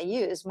modality that they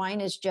use.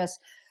 Mine is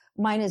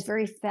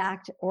very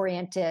fact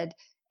oriented.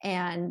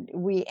 And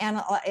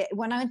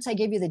once I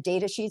give you the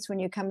data sheets, when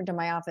you come into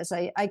my office,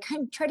 I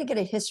kind of try to get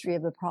a history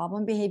of the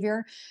problem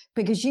behavior,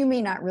 because you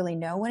may not really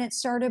know when it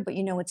started, but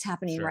you know what's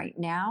happening Sure. right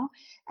now.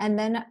 And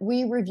then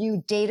we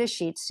review data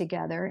sheets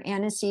together,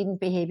 antecedent,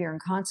 behavior,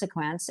 and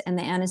consequence. And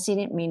the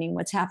antecedent meaning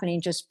what's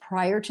happening just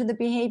prior to the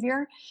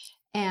behavior,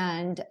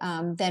 and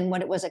then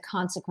what it was a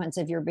consequence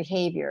of your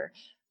behavior.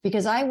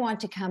 Because I want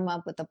to come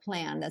up with a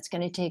plan that's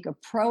going to take a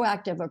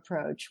proactive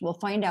approach. We'll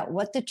find out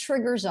what the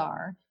triggers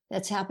are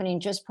that's happening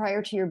just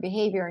prior to your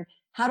behavior, and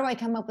how do I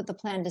come up with a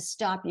plan to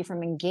stop you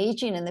from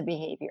engaging in the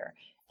behavior?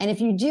 And if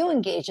you do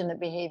engage in the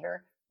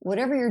behavior,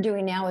 whatever you're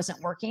doing now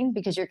isn't working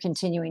because you're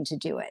continuing to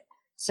do it.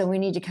 So we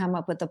need to come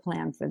up with a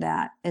plan for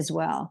that as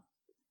well.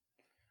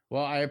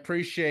 Well, I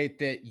appreciate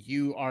that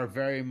you are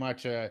very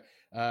much a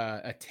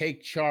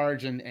take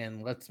charge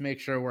and let's make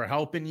sure we're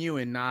helping you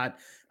and not,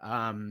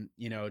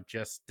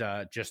 just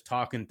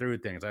talking through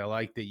things. I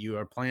like that you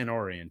are plan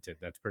oriented.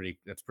 That's pretty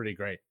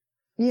great.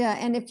 Yeah.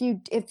 And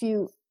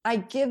I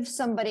give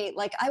somebody,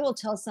 like I will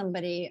tell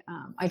somebody,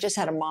 I just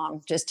had a mom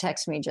just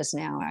text me just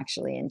now,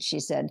 actually. And she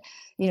said,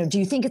 do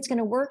you think it's going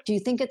to work? Do you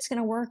think it's going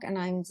to work? And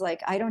I was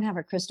like, I don't have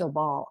a crystal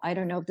ball. I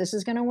don't know if this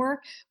is going to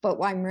work, but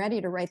I'm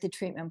ready to write the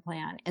treatment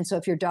plan. And so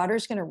if your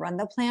daughter's going to run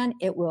the plan,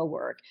 it will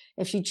work.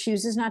 If she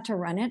chooses not to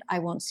run it, I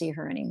won't see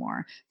her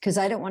anymore, because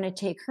I don't want to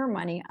take her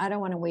money. I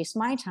don't want to waste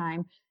my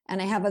time.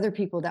 And I have other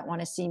people that want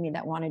to see me,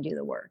 that want to do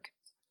the work.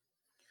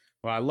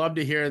 Well, I love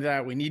to hear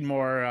that. We need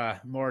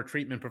more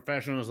treatment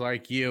professionals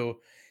like you,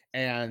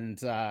 and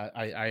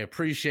I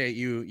appreciate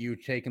you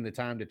taking the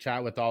time to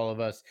chat with all of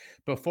us.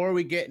 Before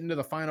we get into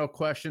the final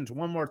questions,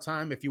 one more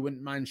time, if you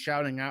wouldn't mind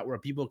shouting out where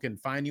people can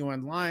find you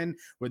online,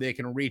 where they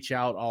can reach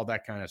out, all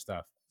that kind of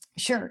stuff.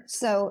 Sure.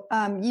 So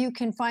you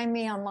can find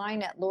me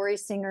online at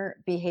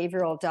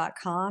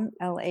LaurieSingerBehavioral.com,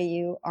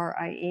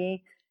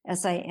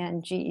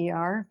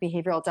 LaurieSinger,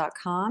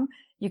 behavioral.com.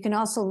 You can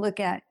also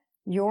look at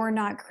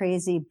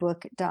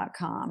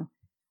YourNotCrazyBook.com,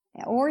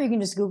 or you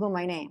can just Google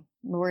my name,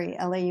 Laurie,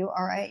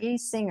 Laurie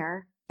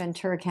Singer,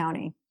 Ventura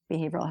County,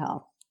 Behavioral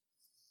Health.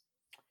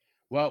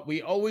 Well,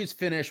 we always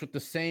finish with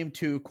the same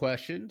two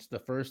questions. The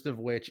first of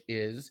which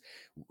is,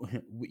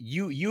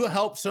 you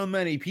help so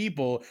many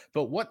people,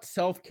 but what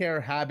self-care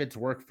habits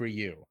work for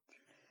you?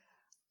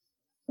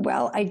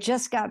 Well, I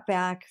just got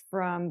back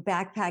from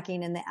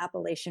backpacking in the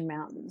Appalachian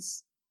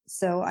Mountains.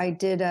 So I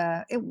did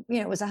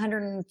it was a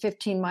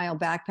 115-mile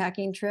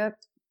backpacking trip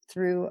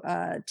through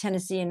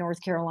Tennessee and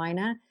North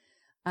Carolina.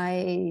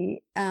 I'm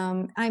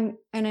an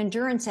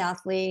endurance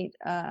athlete,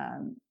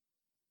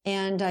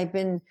 and I've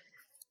been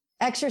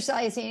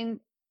exercising,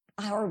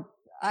 or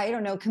I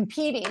don't know,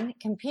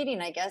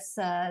 competing, I guess,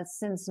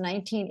 since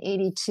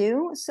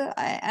 1982. So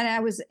I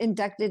was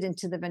inducted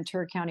into the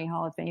Ventura County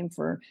Hall of Fame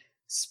for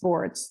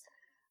sports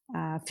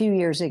a few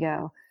years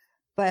ago.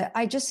 But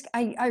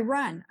I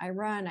run,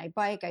 I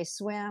bike, I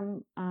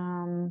swim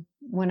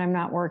when I'm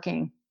not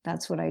working.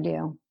 That's what I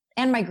do.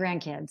 And my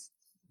grandkids.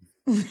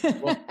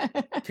 Well,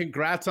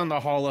 congrats on the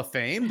Hall of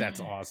Fame. That's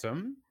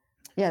awesome.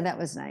 Yeah, that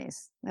was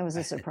nice. That was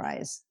a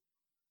surprise.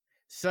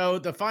 So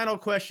the final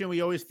question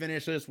we always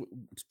finish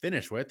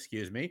with,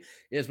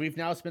 is we've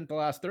now spent the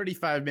last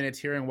 35 minutes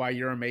hearing why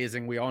you're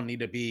amazing. We all need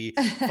to be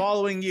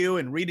following you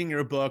and reading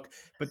your book,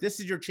 but this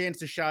is your chance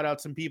to shout out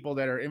some people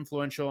that are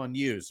influential on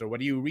you. So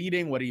what are you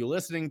reading? What are you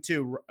listening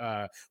to?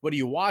 What are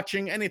you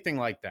watching? Anything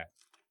like that?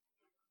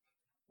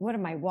 What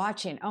am I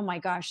watching? Oh my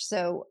gosh.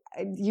 So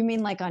you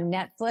mean like on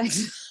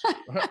Netflix?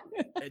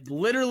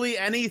 Literally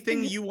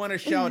anything you want to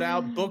shout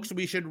out, books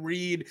we should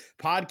read,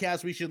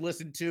 podcasts we should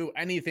listen to,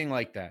 anything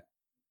like that.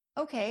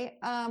 Okay.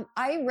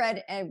 I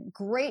read a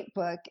great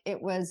book.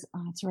 It was,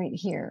 it's right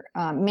here,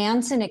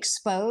 Manson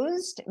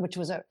Exposed, which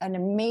was an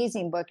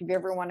amazing book. If you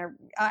ever want to,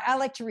 I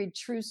like to read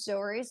true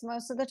stories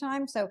most of the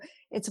time. So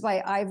it's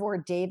by Ivor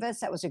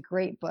Davis. That was a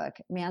great book,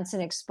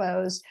 Manson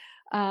Exposed.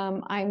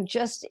 I'm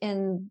just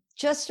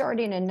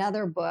starting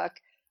another book,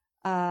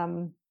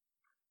 In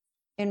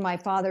My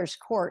Father's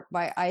Court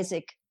by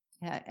Isaac.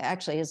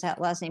 Actually, his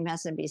last name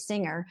has to be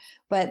Singer,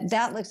 but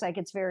that looks like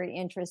it's very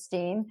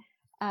interesting.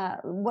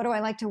 What do I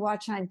like to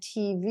watch on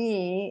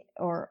TV?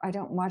 Or I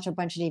don't watch a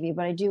bunch of TV,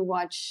 but I do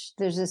watch,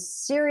 there's a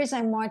series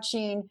I'm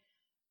watching.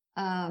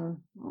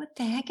 What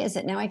the heck is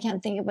it? Now I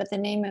can't think of what the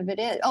name of it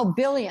is. Oh,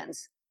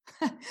 Billions.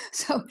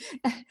 So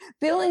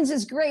Billions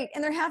is great.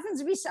 And there happens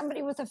to be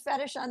somebody with a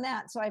fetish on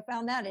that. So I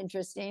found that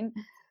interesting.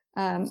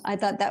 I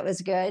thought that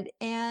was good.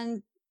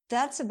 And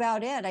that's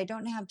about it. I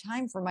don't have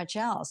time for much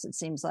else, it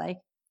seems like.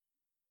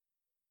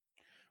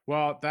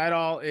 Well, that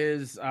all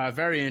is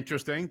very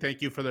interesting.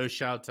 Thank you for those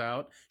shout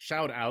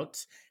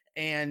outs.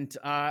 And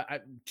I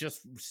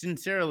just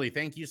sincerely,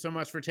 thank you so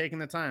much for taking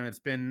the time. It's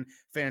been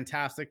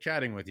fantastic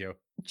chatting with you.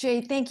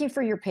 Jay, thank you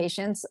for your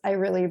patience. I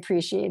really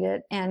appreciate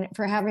it. And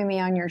for having me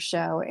on your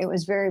show. It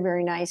was very,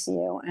 very nice of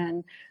you.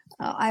 And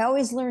I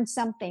always learn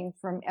something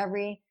from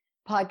every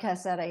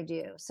podcast that I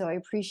do. So I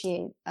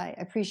appreciate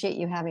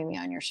you having me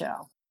on your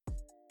show.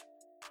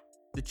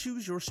 The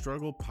Choose Your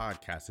Struggle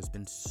podcast has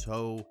been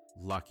so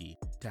lucky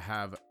to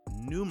have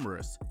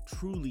numerous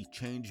truly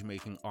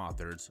change-making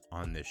authors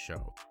on this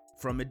show.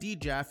 From Adee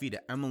Jaffe to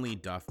Emily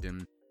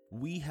Dufton,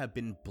 we have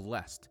been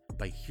blessed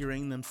by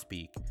hearing them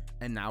speak,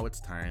 and now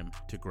it's time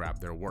to grab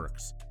their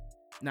works.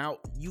 Now,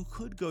 you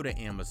could go to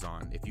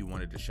Amazon if you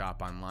wanted to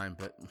shop online,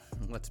 but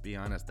let's be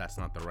honest, that's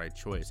not the right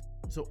choice.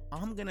 So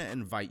I'm going to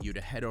invite you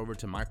to head over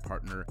to my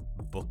partner,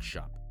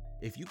 Bookshop.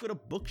 If you go to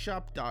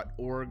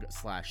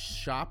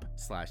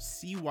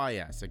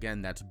bookshop.org/shop/CYS,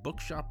 again, that's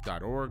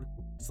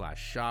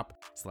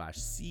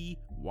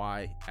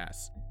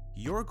bookshop.org/shop/CYS,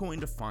 you're going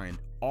to find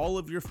all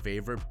of your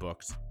favorite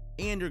books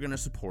and you're going to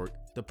support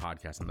the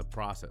podcast in the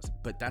process.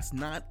 But that's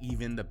not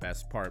even the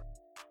best part.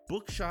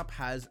 Bookshop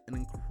has an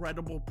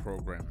incredible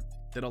program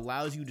that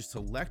allows you to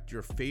select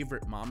your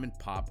favorite mom and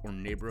pop or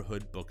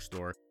neighborhood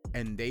bookstore,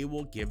 and they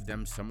will give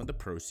them some of the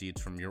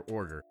proceeds from your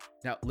order.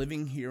 Now,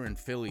 living here in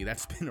Philly,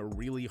 that's been a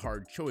really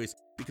hard choice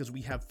because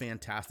we have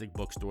fantastic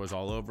bookstores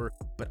all over,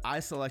 but I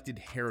selected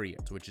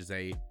Harriet's, which is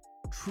a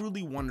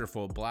truly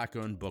wonderful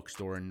Black-owned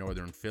bookstore in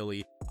Northern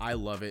Philly. I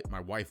love it.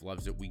 My wife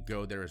loves it. We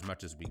go there as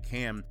much as we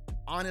can.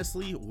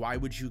 Honestly, why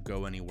would you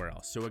go anywhere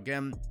else? So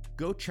again,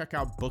 go check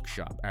out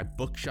Bookshop at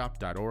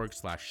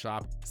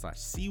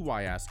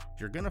bookshop.org/shop/CYS.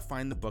 You're going to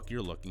find the book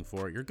you're looking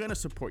for. You're going to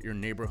support your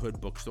neighborhood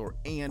bookstore,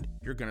 and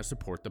you're going to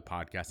support the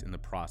podcast in the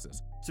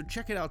process. So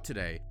check it out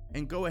today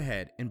and go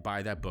ahead and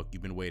buy that book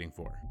you've been waiting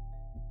for.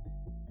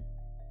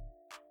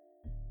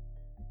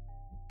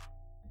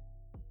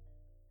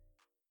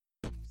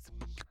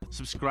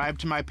 Subscribe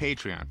to my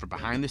Patreon for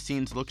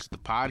behind-the-scenes looks at the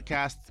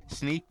podcast,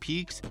 sneak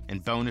peeks,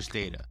 and bonus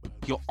data.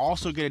 You'll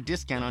also get a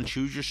discount on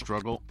Choose Your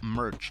Struggle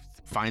merch.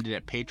 Find it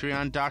at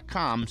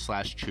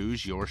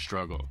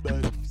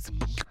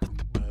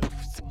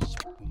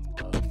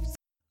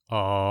patreon.com/chooseyourstruggle.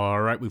 All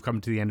right, we've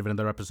come to the end of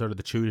another episode of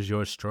the Choose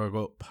Your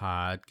Struggle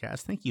podcast.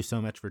 Thank you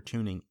so much for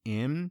tuning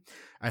in.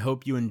 I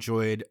hope you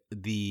enjoyed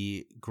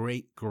the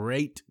great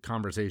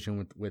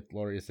conversation with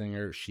Laurie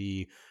Singer.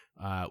 She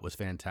was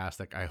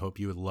fantastic. I hope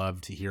you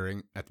loved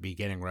hearing at the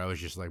beginning where I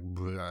was just like,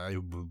 I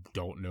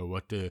don't know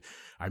what to,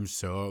 I'm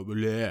so,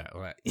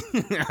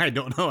 I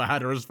don't know how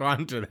to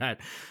respond to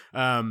that.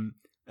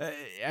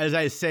 As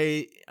I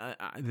say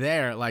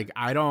there, like,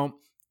 I don't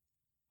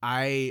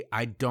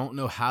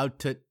know how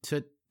to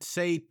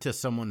say to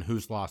someone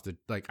who's lost it.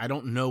 Like, I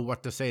don't know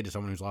what to say to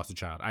someone who's lost a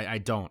child.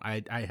 I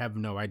have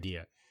no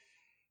idea.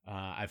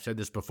 I've said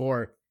this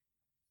before.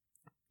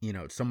 You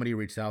know, somebody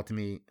reached out to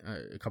me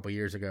a couple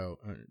years ago,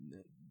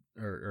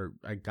 or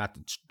I got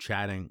to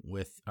chatting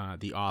with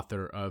the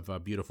author of A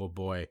Beautiful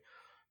Boy,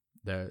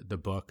 the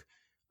book.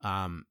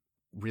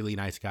 Really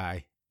nice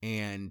guy.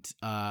 And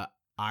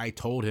I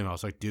told him, I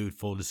was like, dude,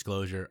 full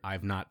disclosure,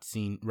 I've not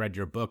read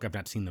your book. I've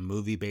not seen the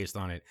movie based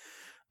on it.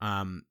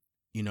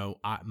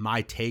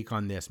 My take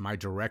on this, my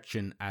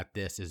direction at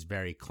this is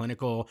very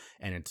clinical,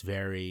 and it's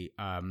very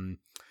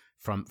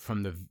from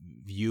the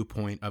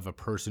viewpoint of a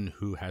person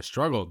who has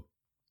struggled.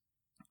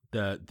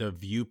 The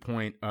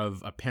viewpoint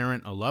of a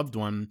parent, a loved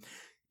one,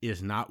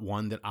 is not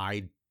one that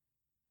I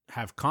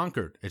have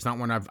conquered. It's not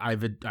one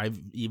I've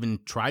even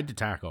tried to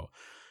tackle.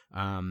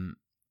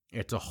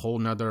 It's a whole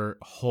nother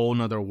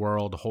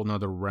world, a whole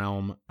nother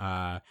realm.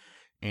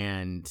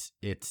 And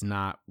it's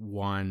not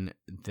one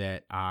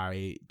that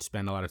I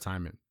spend a lot of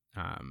time in,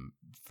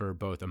 for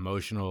both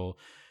emotional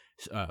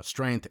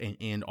strength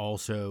and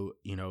also,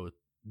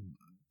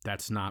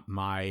 that's not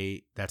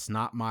my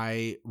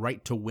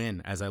right to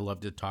win. As I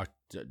love to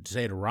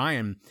say to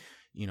Ryan,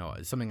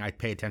 something I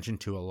pay attention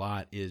to a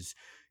lot is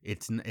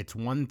it's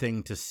one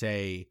thing to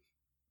say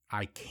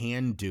I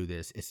can do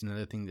this. It's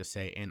another thing to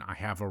say, and I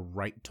have a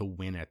right to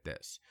win at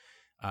this.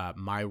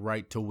 My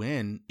right to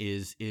win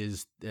is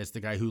as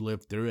the guy who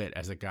lived through it,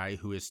 as a guy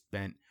who has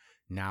spent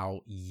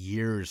now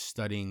years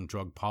studying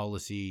drug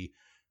policy,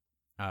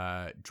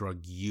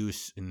 drug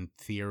use in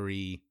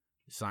theory,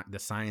 the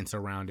science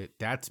around it.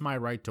 That's my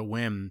right to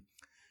win.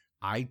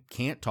 I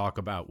can't talk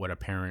about what a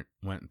parent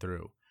went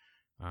through.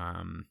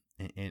 And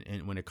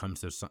when it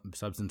comes to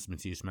substance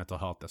misuse, mental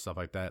health, and stuff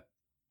like that.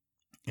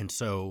 And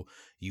so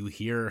you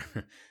hear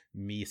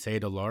me say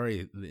to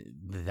Laurie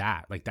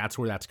that, like, that's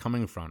where that's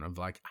coming from. Of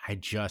like, I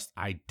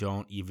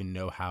don't even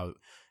know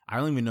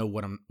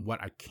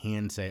what I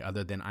can say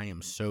other than I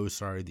am so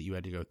sorry that you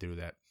had to go through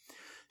that.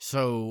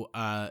 So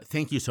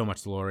thank you so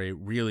much, Laurie,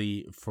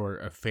 really, for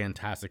a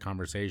fantastic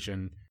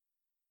conversation.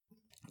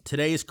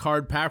 Today's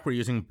card pack, we're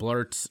using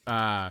Blert's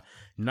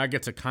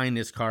Nuggets of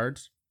Kindness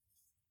cards.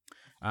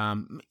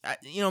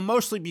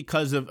 Mostly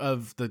because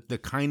of the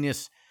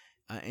kindness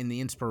and the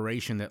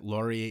inspiration that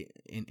Laurie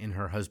and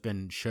her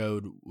husband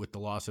showed with the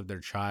loss of their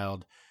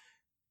child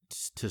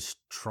to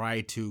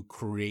try to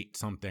create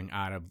something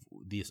out of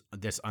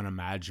this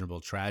unimaginable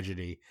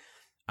tragedy.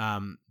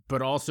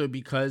 But also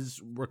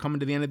because we're coming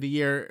to the end of the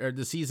year, or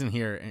the season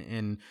here,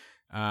 and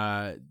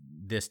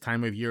this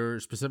time of year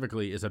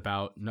specifically is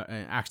about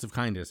acts of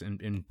kindness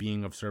and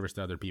being of service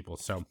to other people.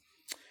 So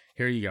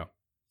here you go.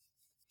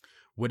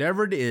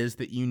 Whatever it is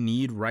that you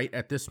need right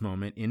at this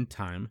moment in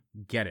time,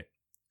 get it.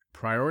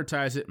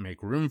 Prioritize it,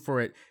 make room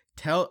for it,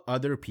 tell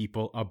other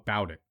people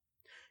about it.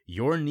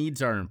 Your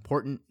needs are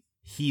important,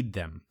 heed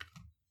them.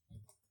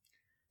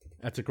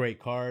 That's a great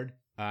card.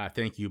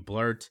 Thank you,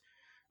 Blurt.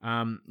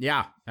 I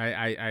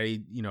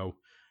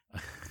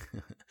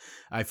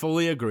I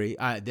fully agree.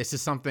 This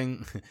is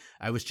something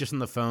I was just on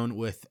the phone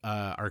with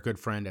our good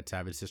friend at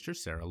Savage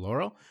Sisters, Sarah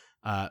Laurel,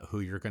 who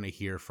you're going to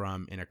hear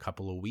from in a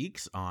couple of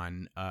weeks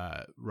on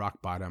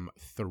Rock Bottom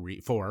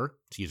 4,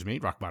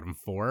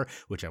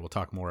 which I will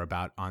talk more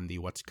about on the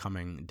What's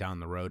Coming Down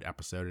the Road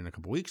episode in a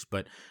couple of weeks,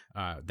 but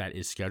that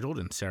is scheduled,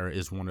 and Sarah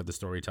is one of the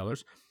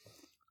storytellers.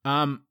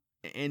 And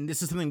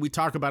this is something we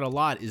talk about a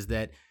lot, is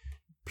that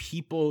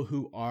people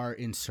who are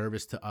in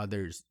service to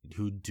others,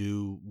 who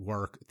do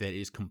work that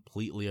is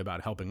completely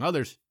about helping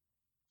others,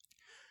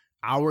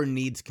 our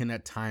needs can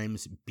at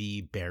times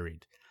be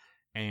buried.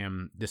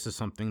 And this is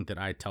something that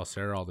I tell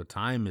Sarah all the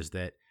time, is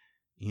that,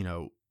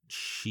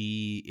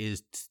 she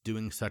is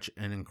doing such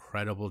an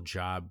incredible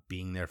job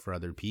being there for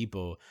other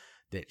people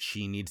that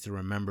she needs to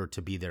remember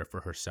to be there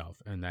for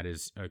herself. And that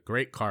is a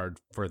great card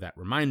for that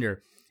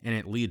reminder. And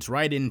it leads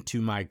right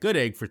into my good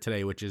egg for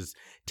today, which is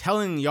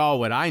telling y'all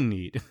what I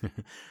need.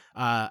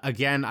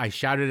 Again, I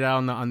shouted it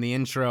out on the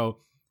intro.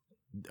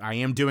 I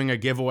am doing a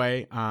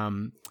giveaway.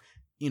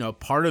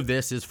 Part of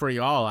this is for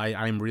y'all.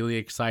 I'm really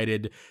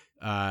excited.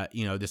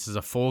 This is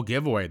a full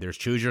giveaway. There's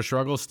Choose Your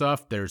Struggle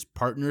stuff. There's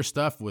partner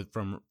stuff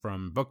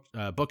from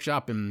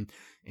Bookshop and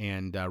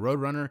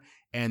Roadrunner.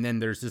 And then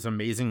there's this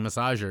amazing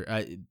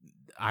massager.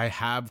 I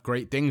have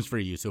great things for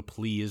you, so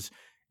please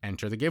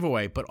enter the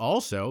giveaway. But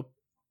also,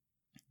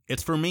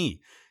 it's for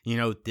me.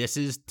 This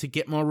is to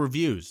get more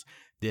reviews.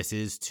 This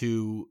is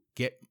to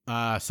get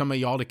some of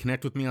y'all to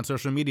connect with me on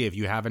social media if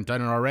you haven't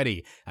done it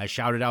already. I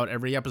shout it out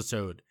every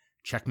episode.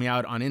 Check me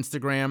out on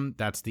Instagram.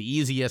 That's the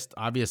easiest,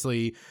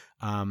 obviously.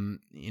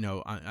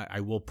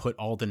 I will put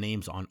all the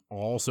names on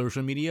all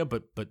social media,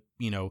 but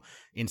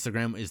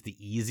Instagram is the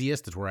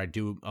easiest. It's where I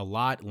do a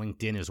lot.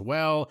 LinkedIn as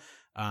well.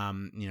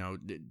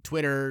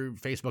 Twitter,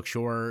 Facebook,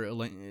 sure.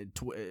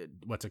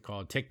 What's it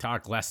called?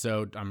 TikTok, less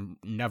so. I'm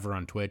never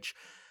on Twitch.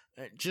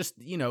 Just,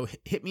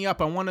 hit me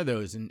up on one of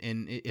those.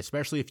 And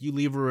especially if you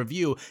leave a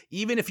review,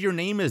 even if your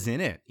name is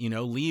in it,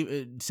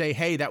 say,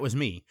 hey, that was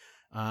me.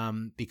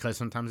 Because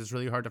sometimes it's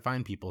really hard to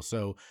find people.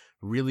 So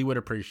really would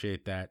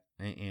appreciate that.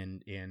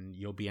 And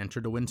you'll be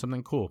entered to win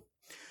something cool.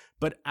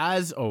 But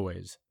as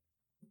always,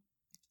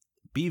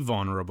 be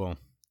vulnerable,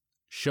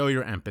 show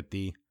your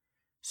empathy,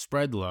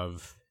 spread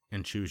love,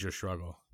 and choose your struggle.